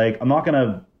friends. Like, I'm not going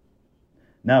to...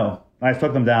 No. And I just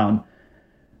took them down.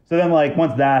 So then, like,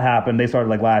 once that happened, they started,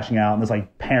 like, lashing out. And this,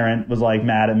 like, parent was, like,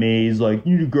 mad at me. He's like,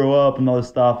 you need to grow up and all this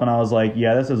stuff. And I was like,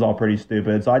 yeah, this is all pretty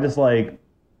stupid. So I just, like...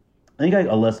 I think, like,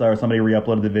 Alyssa or somebody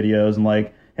re-uploaded the videos. And,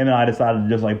 like, him and I decided to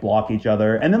just, like, block each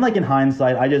other. And then, like, in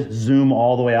hindsight, I just zoom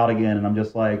all the way out again. And I'm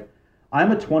just like,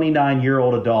 I'm a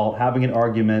 29-year-old adult having an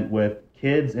argument with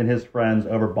kids and his friends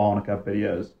over Ball in a Cup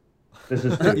videos. This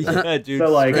is stupid. Yeah, dude. So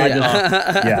like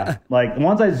like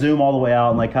once I zoom all the way out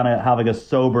and like kind of have like a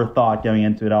sober thought going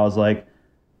into it, I was like,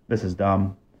 this is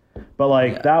dumb. But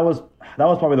like that was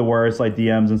probably the worst, like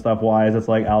DMs and stuff wise. It's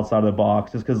like outside of the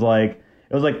box, just because like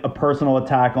it was like a personal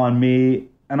attack on me,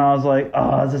 and I was like,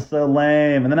 oh, this is so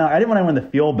lame. And then I didn't want anyone to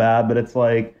feel bad, but it's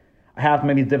like I have to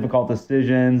make these difficult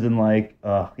decisions, and like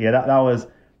that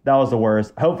was the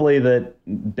worst. Hopefully that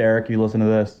Derek, you listen to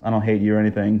this, I don't hate you or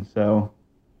anything, so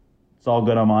it's all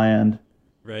good on my end.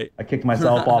 Right. I kicked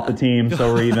myself off the team,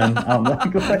 so we're even. I don't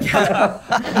like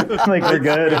we're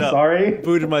good. Sorry.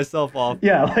 Booted myself off.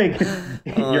 Yeah, like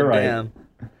you're right. Damn.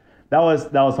 That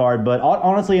was hard, but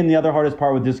honestly, and the other hardest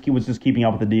part was just keeping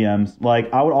up with the DMs.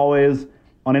 Like I would always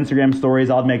on Instagram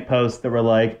stories, I would make posts that were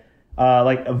like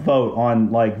a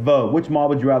vote which mob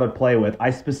would you rather play with.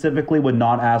 I specifically would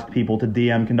not ask people to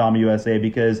DM Konami USA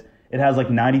because it has like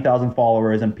 90,000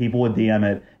 followers and people would DM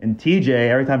it. And TJ,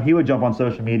 every time he would jump on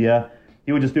social media,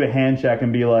 he would just do a hand check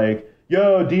and be like,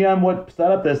 yo, DM what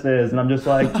setup this is. And I'm just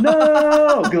like,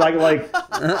 no! Because I get like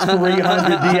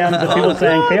 300 DMs of people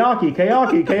saying, Kayaki,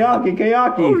 Kayaki, Kayaki,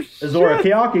 Kayaki, Azora,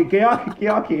 Kayaki, Kayaki,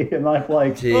 Kayaki. And I'm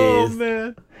like, jeez. Oh,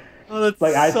 man. Oh, that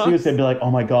like, sucks. I seriously be like, oh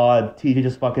my God, TJ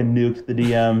just fucking nuked the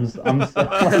DMs. I'm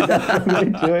sorry, that's what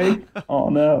you're doing. Oh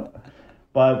no.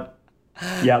 But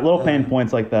yeah, little pain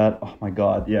points like that. Oh my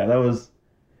God. Yeah, it was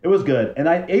good. And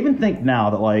I even think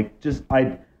now that like,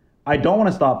 I don't want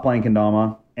to stop playing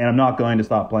Kendama, and I'm not going to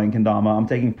stop playing Kendama. I'm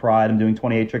taking pride in doing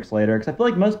 28 tricks later, because I feel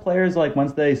like most players, like,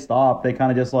 once they stop, they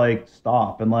kind of just, like,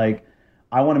 stop. And, like,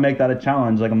 I want to make that a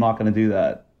challenge. Like, I'm not going to do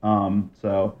that.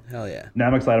 So hell yeah. now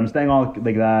I'm excited. I'm staying on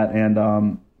like that,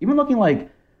 and even looking like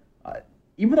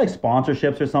even like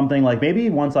sponsorships or something. Like maybe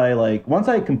once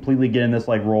I completely get in this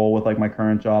like role with like my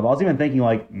current job, I was even thinking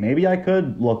like maybe I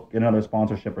could look at another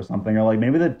sponsorship or something, or like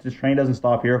maybe the train doesn't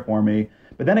stop here for me.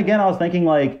 But then again, I was thinking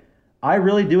like I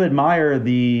really do admire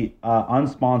the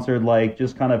unsponsored like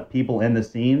just kind of people in the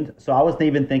scene. So I was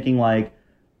even thinking like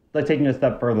taking it a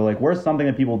step further, like where's something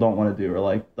that people don't want to do, or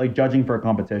like judging for a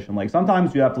competition. Like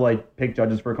sometimes you have to like pick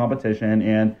judges for a competition,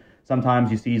 and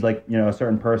sometimes you see like, you know, a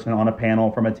certain person on a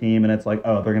panel from a team and it's like,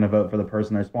 oh, they're going to vote for the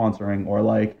person they're sponsoring, or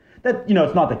like that, you know,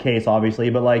 it's not the case obviously,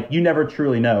 but like you never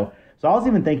truly know. So I was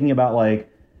even thinking about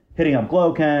like hitting up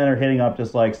Gloken or hitting up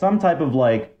just like some type of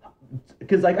like,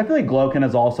 because like I feel like Gloken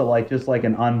is also like just like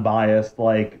an unbiased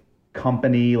like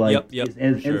company, like in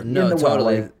the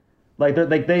totally. Well, like they're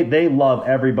like they love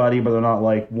everybody, but they're not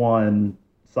like one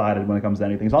sided when it comes to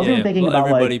anything. So I was even thinking about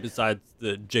everybody like besides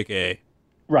the JKA.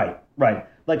 Right.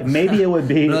 Like maybe it would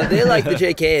be. No, they like the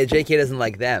JKA. JK doesn't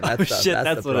like them. That's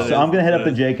that's what it is. So I'm gonna hit up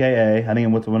the JKA. I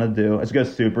think what's what I'm gonna do. Let's go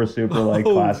super like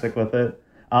classic with it.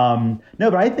 No,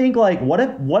 but I think like what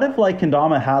if like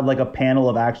Kendama had like a panel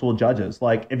of actual judges?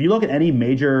 Like if you look at any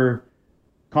major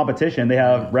competition, they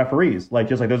have referees. Like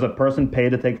just like there's a person paid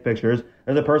to take pictures.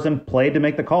 There's a person paid to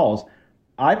make the calls.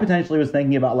 I potentially was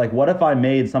thinking about like what if I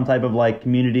made some type of like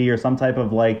community or some type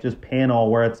of like just panel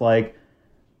where it's like,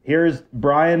 here's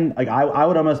Brian, like I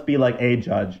would almost be like a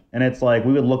judge, and it's like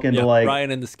we would look into like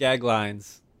Brian and the Skag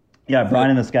Lines. Yeah, Brian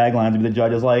and the Skag Lines would be the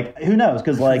judges. Like who knows?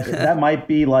 Because like that might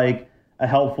be like a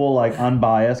helpful like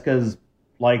unbiased. Because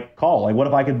like call like what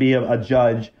if I could be a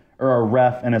judge or a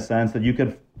ref in a sense that you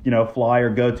could, you know, fly or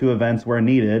go to events where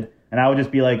needed, and I would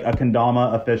just be like a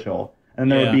Kendama official,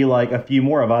 and there would be like a few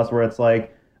more of us where it's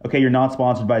like, okay, you're not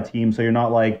sponsored by a team, so you're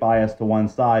not like biased to one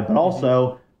side, but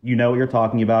also you know what you're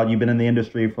talking about. You've been in the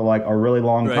industry for like a really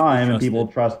long time, and people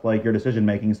trust like your decision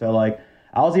making. So like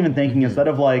I was even thinking instead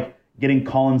of like getting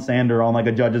Colin Sander on like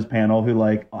a judges panel, who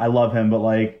like I love him, but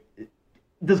like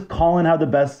does Colin have the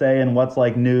best say in what's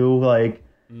like new? Like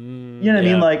you know what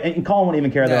I mean? Like and Colin wouldn't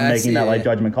even care that I'm making that like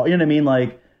judgment call. You know what I mean?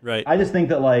 Like I just think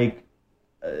that like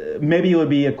maybe it would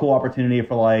be a cool opportunity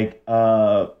for like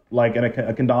a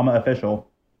Kendama official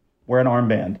wear an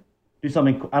armband, do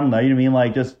something. I don't know. You know what I mean?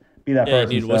 Like just be that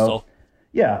person. You need whistle.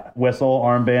 Yeah, whistle,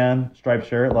 armband, striped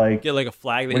shirt, like get like a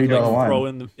flag that you can like throw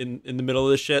in the middle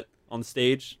of the shit on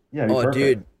stage. Yeah,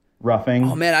 dude, roughing.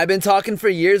 Oh man, I've been talking for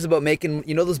years about making,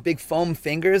 you know, those big foam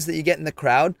fingers that you get in the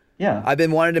crowd. Yeah, I've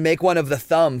been wanting to make one of the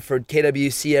thumb for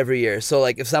KWC every year. So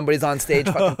like if somebody's on stage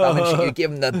fucking thumbing shit, you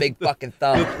give them the big fucking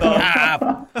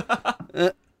thumb.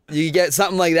 You get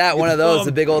something like that, one of those,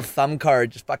 a big old thumb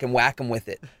card, just fucking whack them with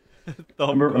it.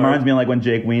 Reminds me of like when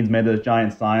Jake Weens made those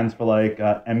giant signs for like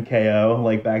MKO,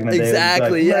 like back in the day.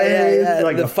 Exactly, like, yeah.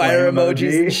 Like the fire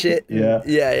emojis and shit. Yeah.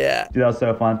 Dude, that was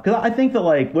so fun. Because I think that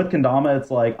like with Kendama,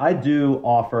 it's like I do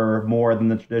offer more than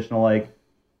the traditional like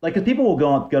because people will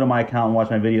go to my account and watch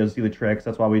my videos, see the tricks.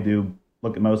 That's why we do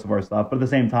look at most of our stuff. But at the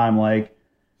same time, like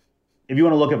if you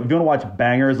want to watch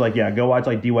bangers, like go watch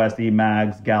like D Westy,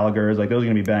 Mags, Gallagher's, like those are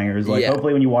gonna be bangers. Like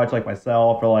hopefully when you watch like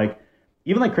myself or like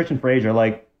even like Christian Fraser,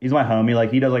 like he's my homie,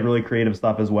 like he does like really creative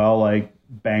stuff as well, like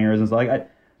bangers and stuff.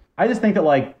 Like I just think that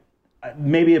like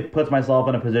maybe it puts myself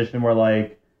in a position where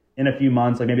like in a few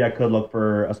months, like maybe I could look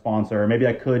for a sponsor, or maybe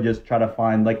I could just try to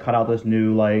find like cut out this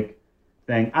new like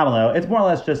thing. I don't know. It's more or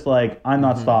less just like I'm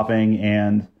not stopping,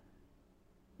 and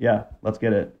yeah, let's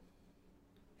get it.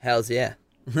 Hells yeah.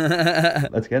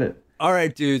 Let's get it. All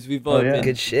right, dudes, we've both been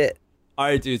good shit. All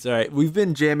right, dudes. All right, we've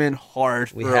been jamming hard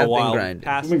for a while.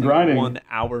 Past the 1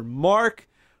 hour mark.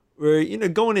 We're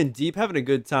going in deep, having a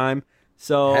good time.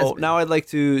 So now I'd like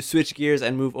to switch gears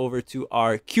and move over to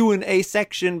our Q&A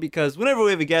section, because whenever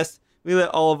we have a guest, we let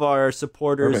all of our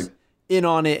supporters in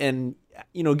on it and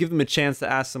give them a chance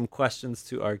to ask some questions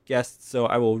to our guests. So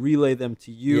I will relay them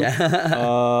to you.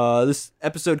 This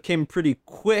episode came pretty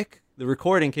quick. The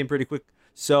recording came pretty quick.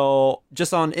 So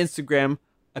just on Instagram,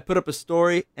 I put up a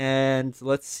story, and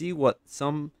let's see what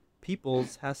some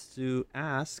people's has to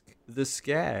ask the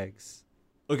Skags.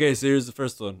 Okay, so here's the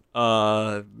first one.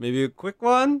 Maybe a quick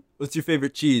one. What's your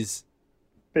favorite cheese?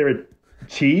 Favorite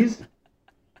cheese?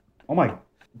 Oh my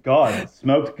god,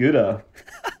 smoked Gouda.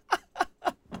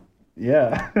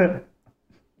 Yeah.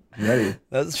 Ready.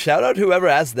 Shout out whoever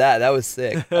asked that. That was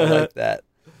sick. I like that.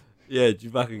 Yeah,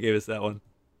 Chewbacca gave us that one.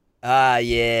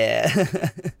 Yeah.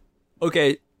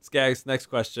 Okay, Skags, next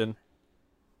question.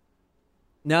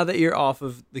 Now that you're off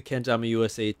of the Kendama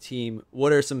USA team,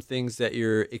 what are some things that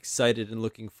you're excited and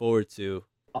looking forward to?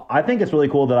 I think it's really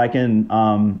cool that I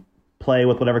can play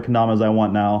with whatever Kendamas I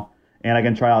want now. and I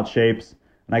can try out shapes,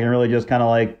 and I can really just kind of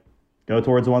like go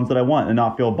towards the ones that I want and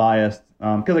not feel biased.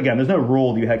 Because again, there's no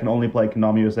rule you can only play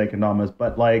Kendama USA Kendamas,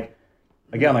 but like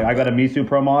again, like I got a Misu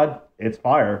Pro mod, it's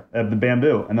fire, the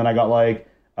bamboo, and then I got like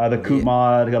the Coop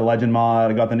mod, I got a Legend mod,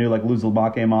 I got the new like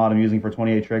Luzulbake mod I'm using for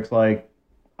 28 tricks. Like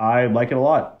I like it a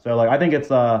lot. So like I think it's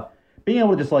being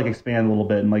able to just like expand a little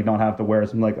bit and like not have to wear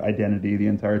some like identity the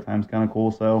entire time is kind of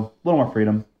cool. So a little more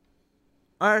freedom.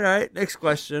 All right, next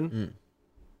question.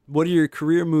 What are your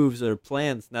career moves or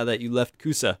plans now that you left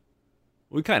Kusa?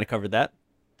 We kind of covered that.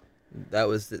 That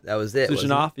was it.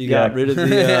 Switching off, you got rid of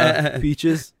the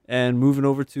peaches and moving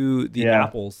over to the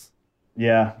apples.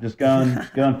 Yeah, just going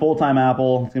full-time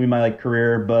Apple. It's gonna be my like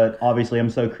career, but obviously I'm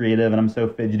so creative and I'm so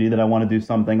fidgety that I want to do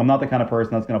something. I'm not the kind of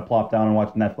person that's gonna plop down and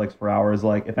watch Netflix for hours.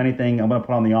 Like if anything, I'm gonna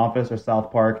put on The Office or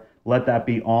South Park, let that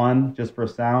be on just for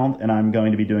sound, and I'm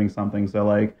going to be doing something. So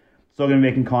like, still gonna be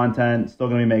making content, still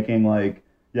gonna be making like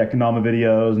Kendama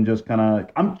videos, and just kind of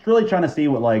I'm really trying to see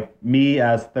what like me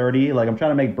as 30, like I'm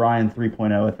trying to make Brian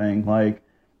 3.0 a thing. Like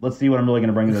let's see what I'm really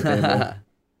gonna bring to the table.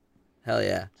 Hell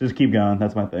yeah! So just keep going.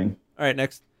 That's my thing. All right,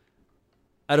 next.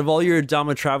 Out of all your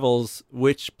Dama travels,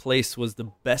 which place was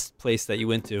the best place that you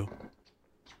went to?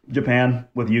 Japan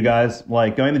with you guys.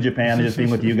 Like going to Japan and just being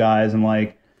with you guys, and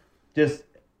like just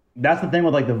that's the thing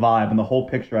with like the vibe and the whole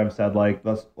picture I've said. Like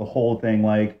that's the whole thing.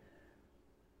 Like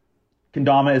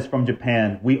Kendama is from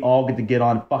Japan. We all get to get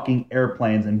on fucking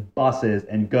airplanes and buses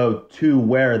and go to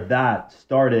where that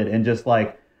started and just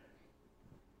like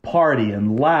party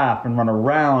and laugh and run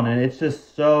around, and it's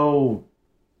just so.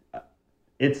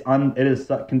 Yes, and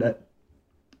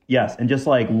just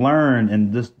like learn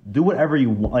and just do whatever you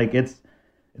want. Like it's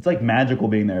like magical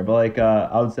being there. But like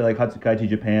I would say like Hatsukaichi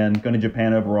Japan, going to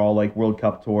Japan overall, like World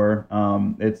Cup tour.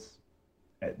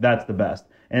 That's the best.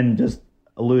 And just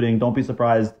alluding, don't be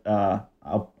surprised.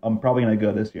 I'm probably gonna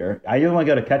go this year. I either want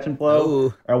to go to Catch and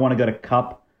Flow or I want to go to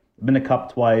Cup. I've been to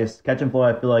Cup twice. Catch and Flow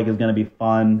I feel like is gonna be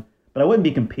fun, but I wouldn't be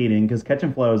competing because Catch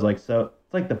and Flow is like so.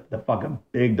 It's like the fucking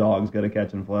big dogs go to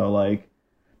Catch and Flow like.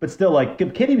 But still, like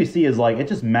KDVC is like it's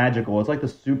just magical. It's like the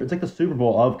Super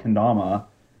Bowl of Kendama,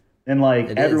 and like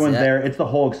everyone's there. It's the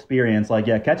whole experience. Like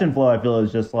Catch and Flow I feel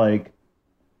is just like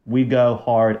we go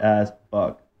hard as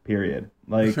fuck. Period.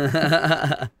 Like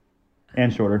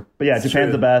and shorter. But yeah,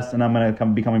 Japan's the best, and I'm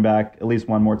gonna be coming back at least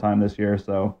one more time this year.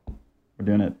 So we're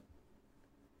doing it.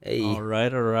 Hey. All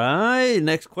right.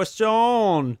 Next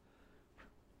question.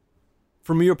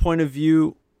 From your point of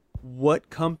view, what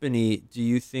company do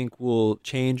you think will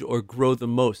change or grow the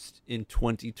most in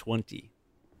 2020?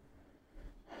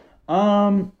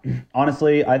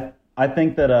 Honestly, I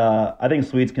think that I think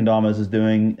Sweets Kendamas is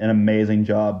doing an amazing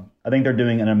job. I think they're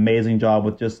doing an amazing job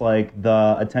with just like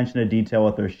the attention to detail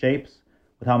with their shapes,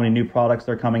 with how many new products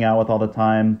they're coming out with all the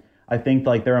time. I think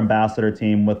like their ambassador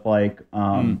team with like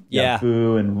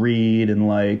Boo and Reed and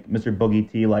like Mr. Boogie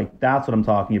T, like that's what I'm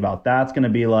talking about. That's gonna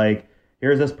be like,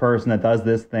 here's this person that does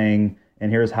this thing,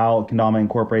 and here's how Kendama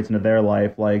incorporates into their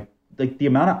life. Like the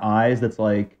amount of eyes that's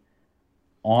like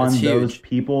on those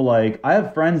people. Like I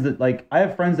have friends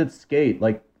that skate,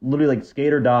 like literally like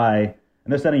skate or die,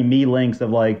 and they're sending me links of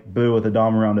like Boo with a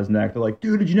dom around his neck. They're like,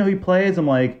 dude, did you know he plays? I'm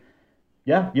like,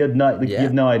 yeah, you have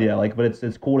no idea. Like, but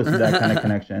it's cool to see that kind of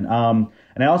connection. And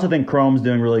I also think Chrome's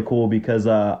doing really cool because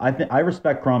I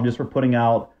respect Chrome just for putting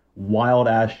out wild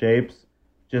ass shapes.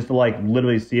 Just to like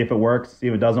literally see if it works, see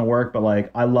if it doesn't work. But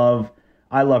like I love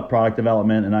product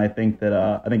development, and I think that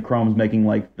I think Chrome's making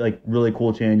like really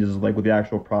cool changes like with the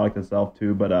actual product itself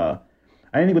too. But I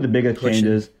think with the biggest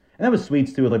changes, and that was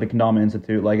Sweets too with like the Kendama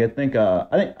Institute. Like I think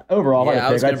overall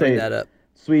I'd say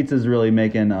Sweets is really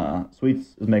making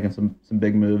some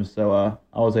big moves. So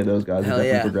I would say those guys are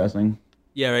definitely progressing.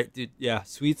 Yeah, right, dude. Yeah,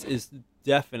 Sweets is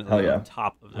definitely on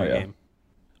top of their game.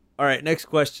 All right, next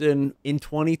question. In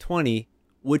 2020.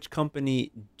 Which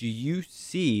company do you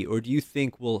see or do you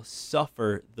think will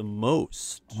suffer the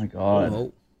most? Oh my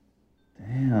God.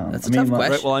 Damn. That's a tough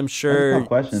question. Right, well, I'm sure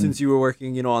since you were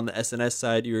working, on the SNS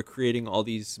side, you were creating all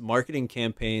these marketing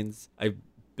campaigns. I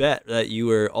bet that you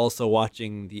were also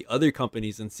watching the other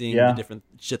companies and seeing the different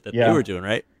shit that they were doing,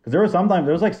 right? Because there were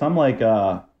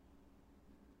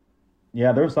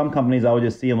some companies I would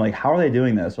just see. I'm like, how are they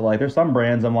doing this? Or like, there's some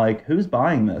brands I'm like, who's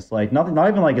buying this? Like, not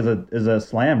even like as a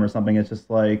slam or something. It's just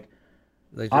like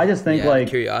I just think like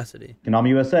curiosity. Kendama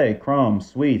USA, Chrome,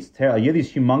 Sweets, Terra. You have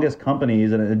these humongous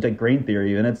companies and like Grain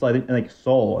Theory, and it's like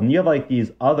Soul, and you have like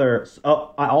these other.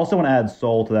 I also want to add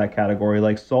Soul to that category.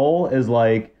 Like Soul's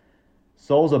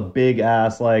a big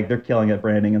ass, like they're killing it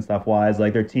branding and stuff wise.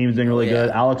 Like their team's doing really good.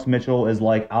 Alex Mitchell is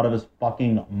like out of his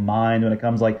fucking mind when it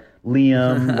comes like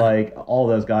Liam, like all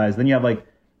those guys. Then you have like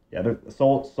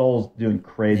Soul's doing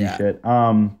crazy shit.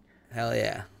 Hell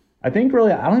yeah. I think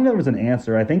really, I don't think there was an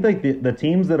answer. I think like the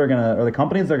teams that are or the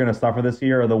companies that are gonna suffer this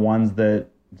year are the ones that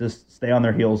just stay on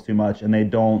their heels too much and they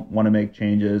don't want to make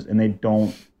changes and they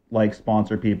don't like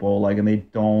sponsor people, like, and they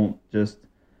don't just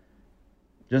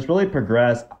really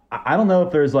progress. I don't know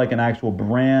if there's like an actual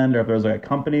brand or if there's like a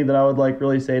company that I would like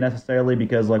really say necessarily,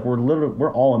 because like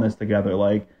we're all in this together.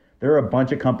 Like there are a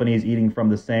bunch of companies eating from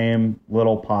the same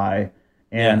little pie,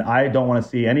 and I don't want to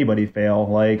see anybody fail.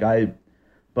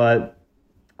 But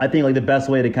I think like the best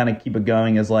way to kind of keep it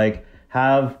going is like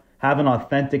have an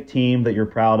authentic team that you're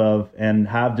proud of and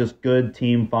have just good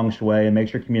team feng shui and make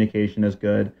sure communication is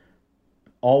good.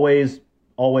 Always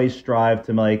strive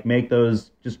to like make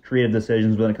those just creative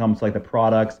decisions when it comes to like the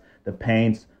products, the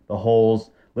paints, the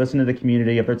holes. Listen to the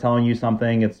community. If they're telling you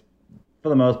something, it's for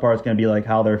the most part it's going to be like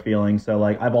how they're feeling. So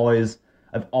like I've always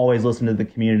listened to the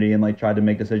community and like tried to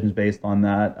make decisions based on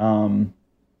that.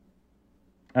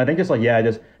 I think just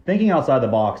thinking outside the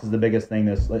box is the biggest thing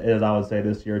I would say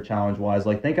this year, challenge wise.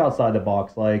 Like think outside the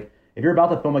box. Like if you're about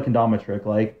to film a kendama trick,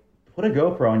 like put a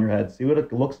GoPro on your head, see what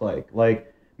it looks like.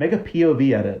 Like make a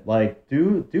POV edit. Like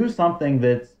do something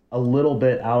that's a little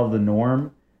bit out of the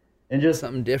norm and just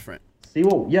something different. See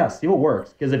what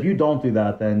works. Because if you don't do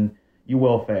that, then you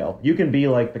will fail. You can be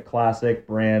like the classic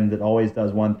brand that always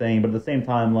does one thing, but at the same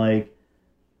time, like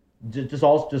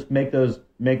just make those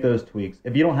tweaks.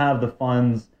 If you don't have the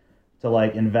funds to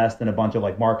like invest in a bunch of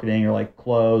like marketing or like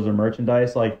clothes or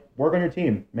merchandise, like work on your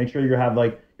team. Make sure you're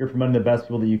promoting the best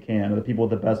people that you can, or the people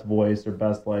with the best voice or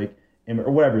best like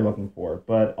or whatever you're looking for.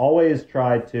 But always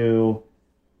try to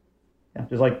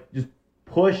just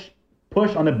push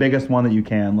on the biggest one that you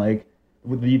can, like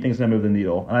what you think is gonna move the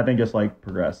needle. And I think just like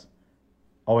progress.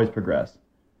 Always progress.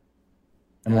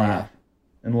 And laugh.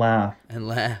 And laugh. And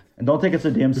laugh. And don't take it so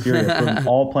damn serious. We're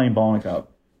all playing bowling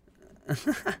cup.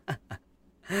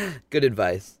 Good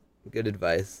advice. Good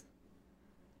advice.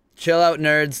 Chill out,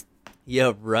 nerds.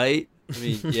 Yeah, right? I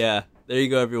mean, yeah. There you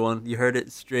go, everyone. You heard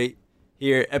it straight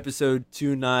here. Episode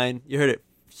 29. You heard it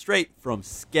straight from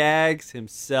Skaggs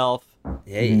himself.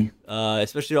 Hey.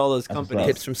 Especially all those companies.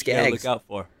 Tips from Skaggs. Look out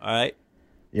for. All right?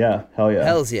 Yeah. Hell yeah.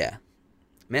 Hells yeah.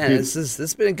 Man, dude, this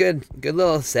has been a good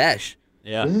little sesh.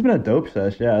 Yeah. This has been a dope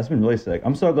sesh. Yeah, it's been really sick.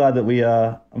 I'm so glad we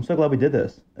did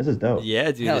this. This is dope.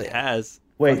 Yeah, dude, it has.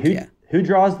 Wait, who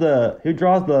draws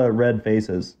the red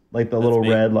faces? Like the little me.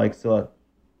 red like so.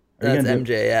 That's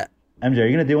MJ, yeah. MJ, are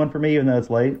you gonna do one for me even though it's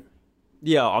late?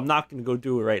 Yeah, I'm not gonna go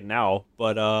do it right now,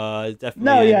 but definitely.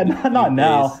 No, yeah, not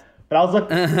now. But I was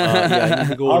looking.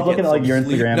 I was looking at like your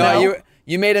Instagram. No,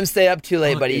 you made him stay up too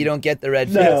late, buddy. You don't get the red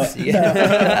face.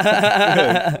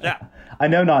 Yeah. I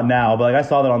know not now, but like I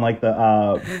saw that on like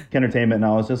the Entertainment,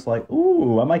 and I was just like,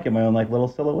 ooh, I might get my own like little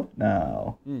silhouette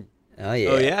now. Oh yeah.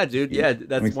 Oh yeah, dude. Yeah,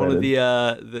 that's one of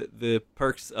the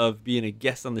perks of being a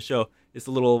guest on the show. It's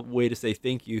a little way to say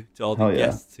thank you to all the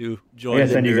guests who joined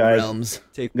the Nerd Realms.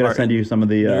 I'm gonna send you some of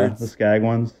the Skag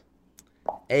ones.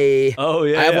 I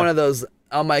have one of those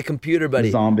on my computer, buddy.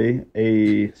 The zombie,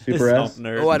 a Super S.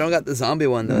 Oh, I don't got the zombie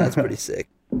one though. That's pretty sick.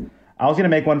 I was gonna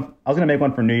make one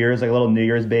for New Year's, like a little New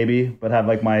Year's baby, but have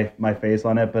like my face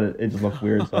on it, but it just looks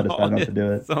weird, so I decided not to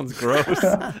do it. Sounds gross.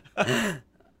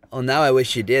 Oh, now I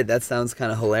wish you did. That sounds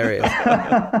kind of hilarious.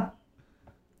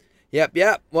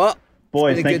 Yep. Well,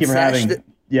 boys, thank you for having me.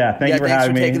 Yeah, thank you for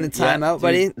having me. Thanks for taking the time out,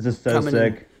 buddy. This is so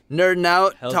sick. Nerding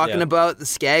out, talking about the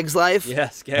Skaggs life. Yeah,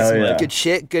 Skaggs life. Good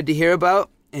shit. Good to hear about.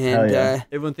 And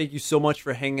everyone, thank you so much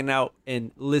for hanging out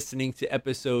and listening to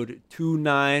episode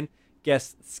 29,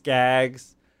 guest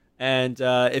Skaggs. And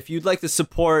if you'd like to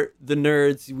support the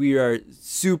nerds, we are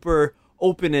super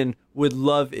open and would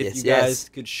love if you guys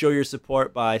could show your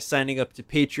support by signing up to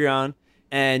Patreon.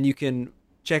 And you can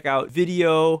check out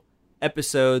video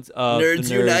episodes of Nerds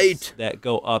the Nerds Unite that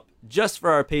go up just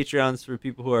for our Patreons, for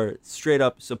people who are straight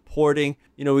up supporting.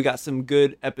 You know, we got some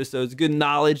good episodes, good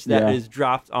knowledge that is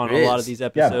dropped on a lot of these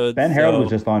episodes. Yeah, Ben Harold was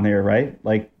just on here, right?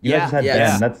 Like, you guys just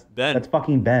had Ben. That's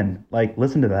fucking Ben. Like,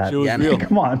 listen to that. Yeah, man.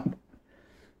 Come on.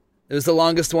 It was the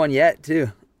longest one yet,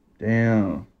 too.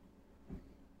 Damn.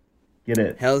 Get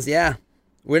it. Hells yeah.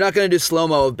 We're not going to do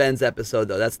slow-mo of Ben's episode,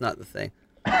 though. That's not the thing.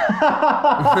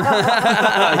 Yeah,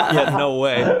 no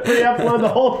way. Re-upload the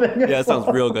whole thing. Yeah, that sounds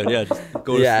real good. Yeah, just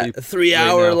go to sleep. A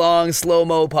 3-hour long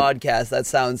slow-mo podcast. That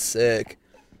sounds sick.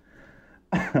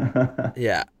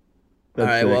 Yeah. All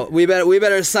right, well, we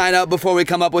better sign up before we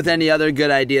come up with any other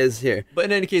good ideas here. But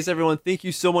in any case, everyone, thank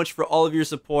you so much for all of your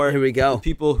support. Here we go. The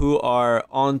people who are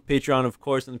on Patreon, of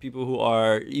course, and the people who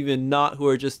are even not, who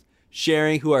are just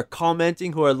sharing, who are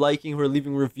commenting, who are liking, who are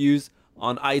leaving reviews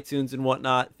on iTunes and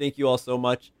whatnot. Thank you all so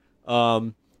much.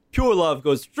 Pure love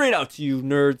goes straight out to you,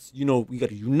 nerds. You know, we got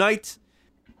to unite.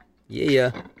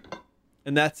 Yeah.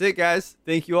 And that's it, guys.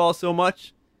 Thank you all so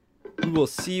much. We will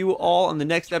see you all on the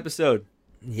next episode.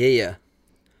 Yeah.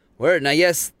 Word. And I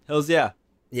guess... Hells yeah.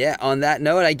 Yeah, on that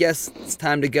note, I guess it's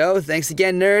time to go. Thanks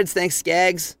again, nerds. Thanks,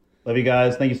 Skags. Love you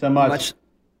guys. Thank you so much.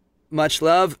 Much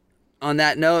love. On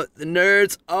that note, the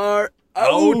nerds are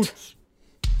out.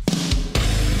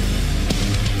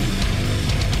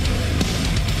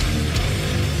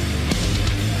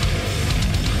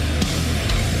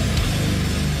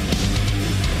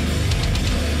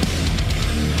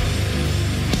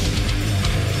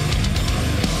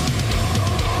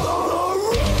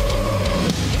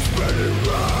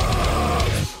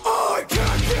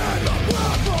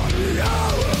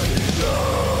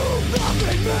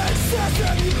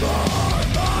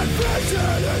 My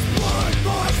vision is blind,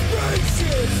 my speech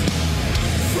is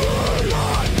full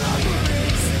on.